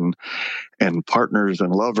co-parents and partners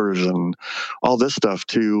and lovers and all this stuff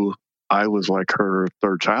to I was like her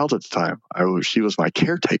third child at the time. She was my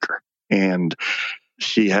caretaker, and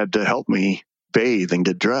she had to help me bathe and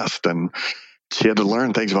get dressed, and she had to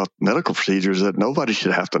learn things about medical procedures that nobody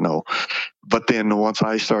should have to know. But then once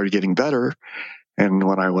I started getting better, and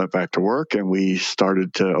when I went back to work and we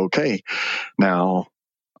started to, okay, now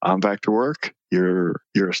I'm back to work. You're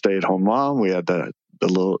a stay-at-home mom. We had the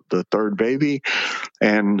third baby,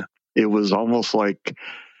 and it was almost like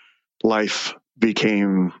life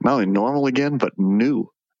became not only normal again, but new.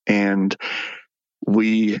 And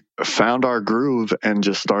we found our groove and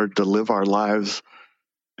just started to live our lives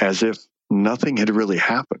as if nothing had really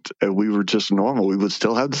happened. We were just normal. We would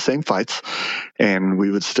still have the same fights, and we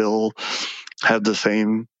would still have the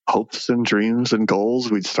same hopes and dreams and goals.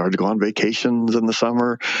 We'd start to go on vacations in the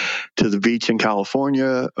summer to the beach in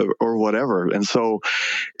California or whatever. And so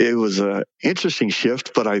it was an interesting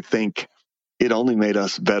shift, but I think it only made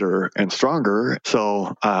us better and stronger.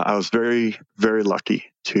 So I was very, very lucky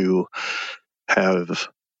to have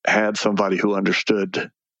had somebody who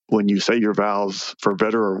understood when you say your vows, for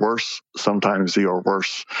better or worse, sometimes your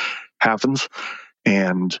worse happens,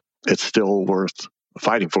 and it's still worth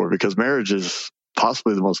fighting for, because marriage is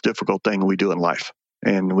possibly the most difficult thing we do in life.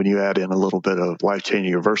 And when you add in a little bit of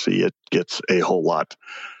life-changing adversity, it gets a whole lot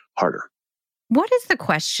harder. What is the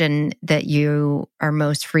question that you are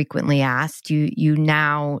most frequently asked? You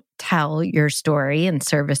now tell your story in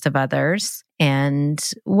service of others, And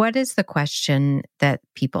what is the question that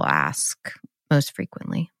people ask most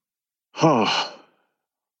frequently? Oh,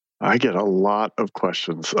 I get a lot of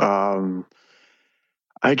questions.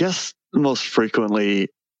 I guess most frequently,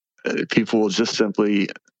 people will just simply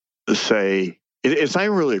say, it's not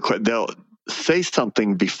even really a question. They'll say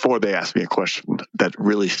something before they ask me a question that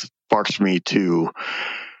really sparks me to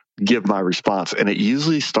give my response. And it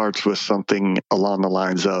usually starts with something along the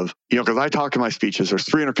lines of, because I talk in my speeches, there's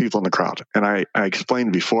 300 people in the crowd. And I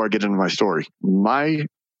explained before I get into my story, my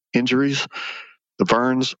injuries, the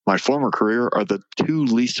burns, my former career are the two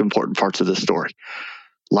least important parts of this story.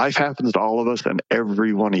 Life happens to all of us, and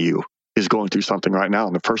every one of you is going through something right now.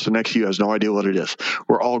 And the person next to you has no idea what it is.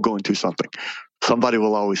 We're all going through something. Somebody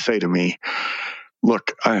will always say to me,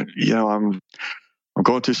 look, I'm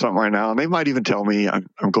going through something right now. And they might even tell me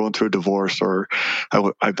I'm going through a divorce, or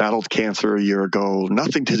I battled cancer a year ago.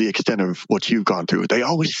 Nothing to the extent of what you've gone through. They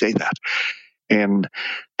always say that. And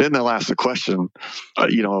then they'll ask the question,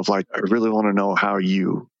 of like, I really want to know how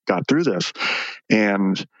you got through this.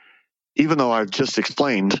 And even though I've just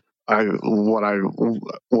explained what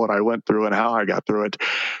I went through and how I got through it,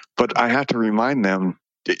 but I have to remind them,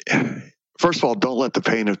 first of all, don't let the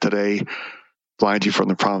pain of today blind you from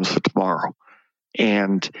the promise of tomorrow.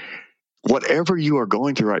 And whatever you are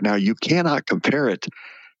going through right now, you cannot compare it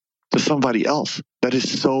to somebody else. That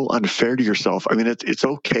is so unfair to yourself. I mean, it's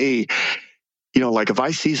okay. Like if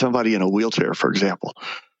I see somebody in a wheelchair, for example,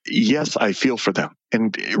 yes, I feel for them.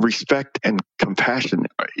 And respect and compassion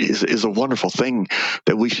is a wonderful thing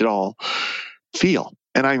that we should all feel.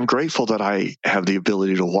 And I'm grateful that I have the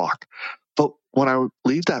ability to walk. But when I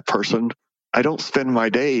leave that person, I don't spend my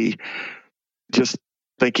day just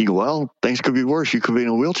thinking, well, things could be worse. You could be in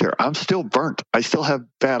a wheelchair. I'm still burnt. I still have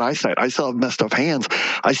bad eyesight. I still have messed up hands.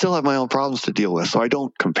 I still have my own problems to deal with. So I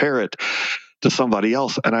don't compare it to somebody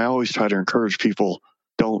else. And I always try to encourage people,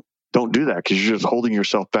 don't do that, because you're just holding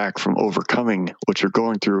yourself back from overcoming what you're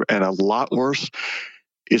going through. And a lot worse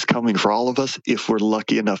is coming for all of us if we're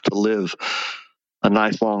lucky enough to live a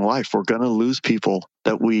nice long life. We're going to lose people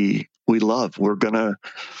that we love. We're going to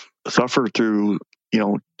suffer through,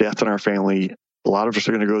 death in our family. A lot of us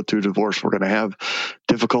are going to go through divorce. We're going to have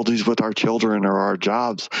difficulties with our children or our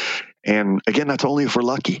jobs. And again, that's only if we're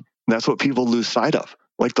lucky. That's what people lose sight of.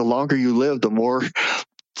 Like the longer you live, the more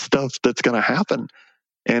stuff that's going to happen.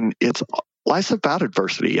 And life's about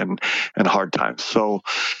adversity and hard times. So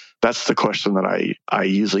that's the question that I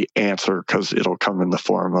usually answer, because it'll come in the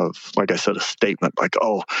form of, like I said, a statement like,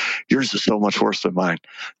 oh, yours is so much worse than mine.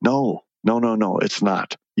 No, it's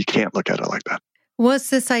not. You can't look at it like that. Well,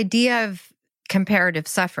 it's this idea of comparative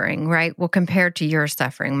suffering, right? Well, compared to your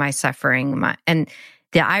suffering, my suffering, and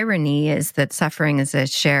the irony is that suffering is a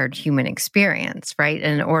shared human experience, right?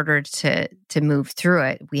 And in order to move through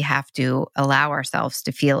it, we have to allow ourselves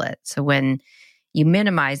to feel it. So when you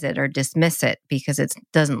minimize it or dismiss it because it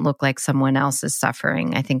doesn't look like someone else is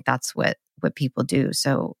suffering, I think that's what people do.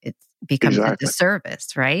 So it becomes a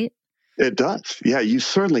disservice, right? It does. Yeah, you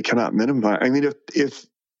certainly cannot minimize. I mean, if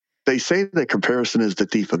they say that comparison is the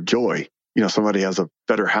thief of joy, somebody has a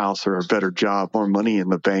better house or a better job, more money in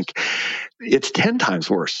the bank, it's 10 times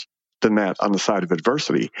worse than that on the side of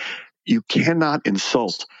adversity. You cannot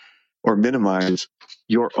insult or minimize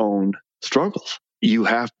your own struggles. You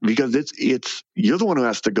have, because you're the one who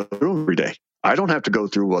has to go through every day. I don't have to go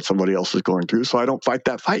through what somebody else is going through, so I don't fight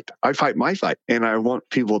that fight. I fight my fight. And I want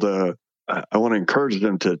people I want to encourage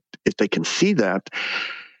them to, if they can see that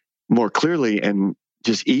more clearly, and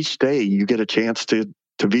just each day you get a chance to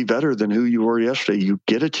be better than who you were yesterday. You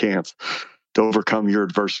get a chance to overcome your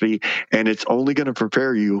adversity, and it's only going to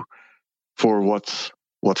prepare you for what's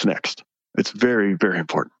next. It's very, very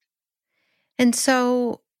important. And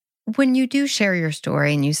so when you do share your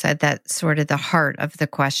story, and you said that sort of the heart of the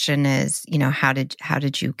question is, how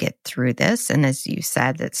did you get through this? And as you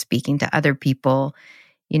said, that speaking to other people,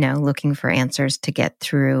 looking for answers to get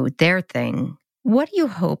through their thing. What do you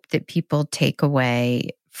hope that people take away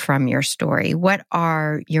from your story? What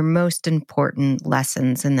are your most important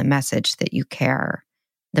lessons in the message that you care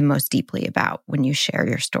the most deeply about when you share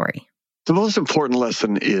your story? The most important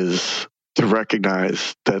lesson is to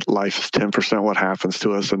recognize that life is 10% what happens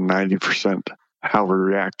to us and 90% how we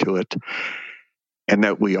react to it, and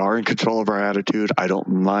that we are in control of our attitude. I don't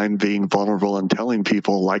mind being vulnerable and telling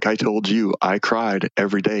people, like I told you, I cried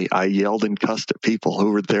every day. I yelled and cussed at people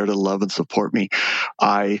who were there to love and support me.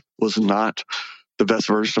 I was not the best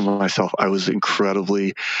version of myself. I was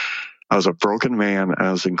a broken man.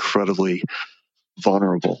 I was incredibly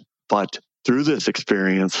vulnerable. But through this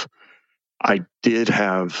experience, I did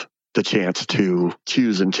have the chance to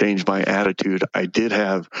choose and change my attitude. I did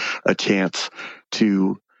have a chance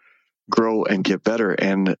to grow and get better.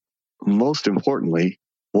 And most importantly,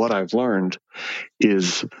 what I've learned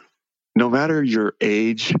is no matter your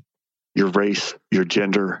age, your race, your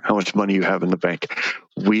gender, how much money you have in the bank,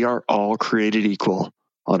 we are all created equal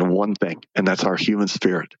on one thing, and that's our human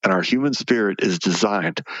spirit. And our human spirit is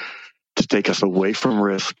designed to take us away from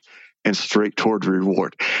risk and straight toward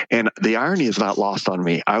reward. And the irony is not lost on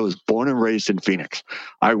me. I was born and raised in Phoenix.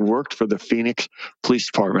 I worked for the Phoenix Police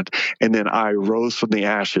Department, and then I rose from the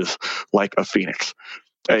ashes like a phoenix.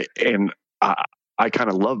 And I kind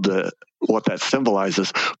of love what that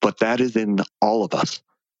symbolizes, but that is in all of us.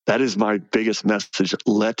 That is my biggest message.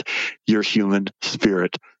 Let your human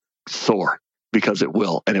spirit soar, because it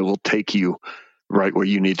will, and it will take you right where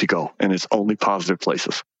you need to go. And it's only positive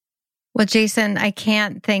places. Well, Jason, I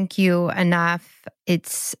can't thank you enough.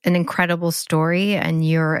 It's an incredible story, and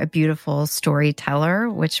you're a beautiful storyteller,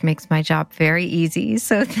 which makes my job very easy.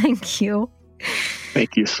 So thank you.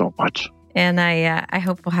 Thank you so much. And I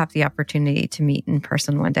hope we'll have the opportunity to meet in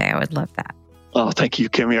person one day. I would love that. Oh, thank you,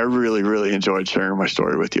 Kimmy. I really, really enjoyed sharing my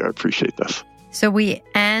story with you. I appreciate this. So we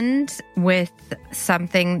end with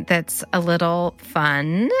something that's a little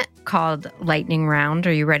fun called Lightning Round.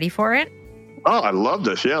 Are you ready for it? Oh, I love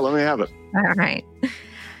this. Yeah, let me have it. All right.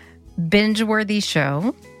 Binge-worthy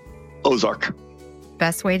show. Ozark.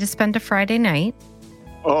 Best way to spend a Friday night.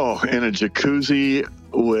 Oh, in a jacuzzi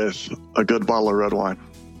with a good bottle of red wine.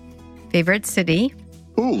 Favorite city.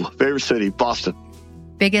 Ooh, favorite city, Boston.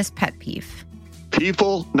 Biggest pet peeve.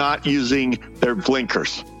 People not using their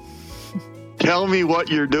blinkers. Tell me what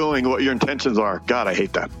you're doing, what your intentions are. God, I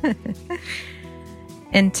hate that.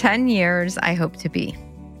 In 10 years, I hope to be.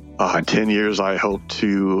 In 10 years, I hope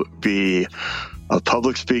to be a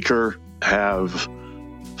public speaker, have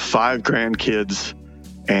 5 grandkids,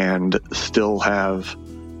 and still have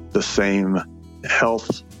the same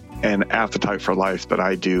health and appetite for life that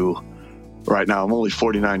I do right now. I'm only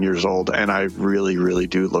 49 years old, and I really, really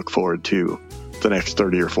do look forward to the next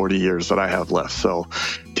 30 or 40 years that I have left. So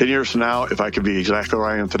 10 years from now, if I could be exactly where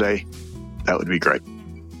I am today, that would be great.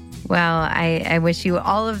 Well, I wish you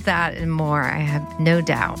all of that and more. I have no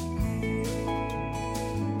doubt.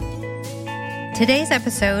 Today's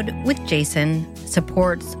episode with Jason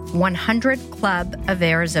supports 100 Club of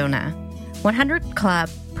Arizona. 100 Club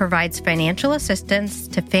provides financial assistance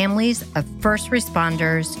to families of first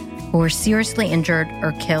responders who were seriously injured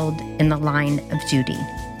or killed in the line of duty.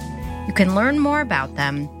 You can learn more about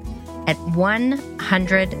them at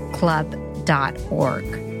 100club.org.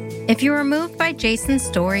 If you were moved by Jason's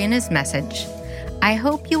story and his message, I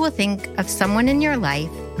hope you will think of someone in your life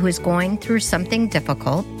who is going through something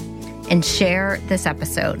difficult and share this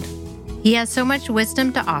episode. He has so much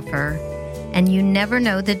wisdom to offer, and you never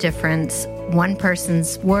know the difference one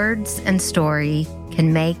person's words and story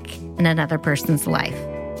can make in another person's life.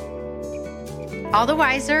 All the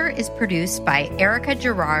Wiser is produced by Erica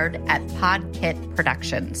Gerard at Podkit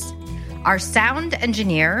Productions. Our sound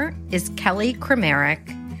engineer is Kelly Kramerick,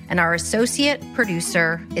 and our associate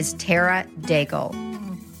producer is Tara Daigle.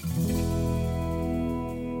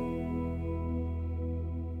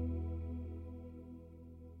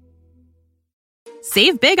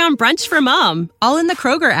 Save big on brunch for mom, all in the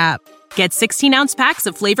Kroger app. Get 16-ounce packs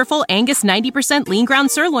of flavorful Angus 90% lean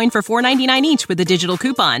ground sirloin for $4.99 each with a digital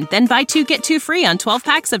coupon. Then buy 2, get 2 free on 12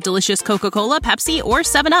 packs of delicious Coca-Cola, Pepsi, or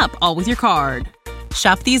 7-Up, all with your card.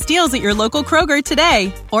 Shop these deals at your local Kroger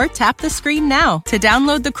today, or tap the screen now to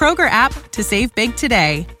download the Kroger app to save big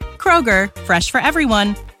today. Kroger, fresh for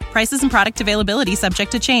everyone. Prices and product availability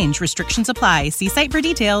subject to change. Restrictions apply. See site for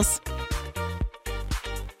details.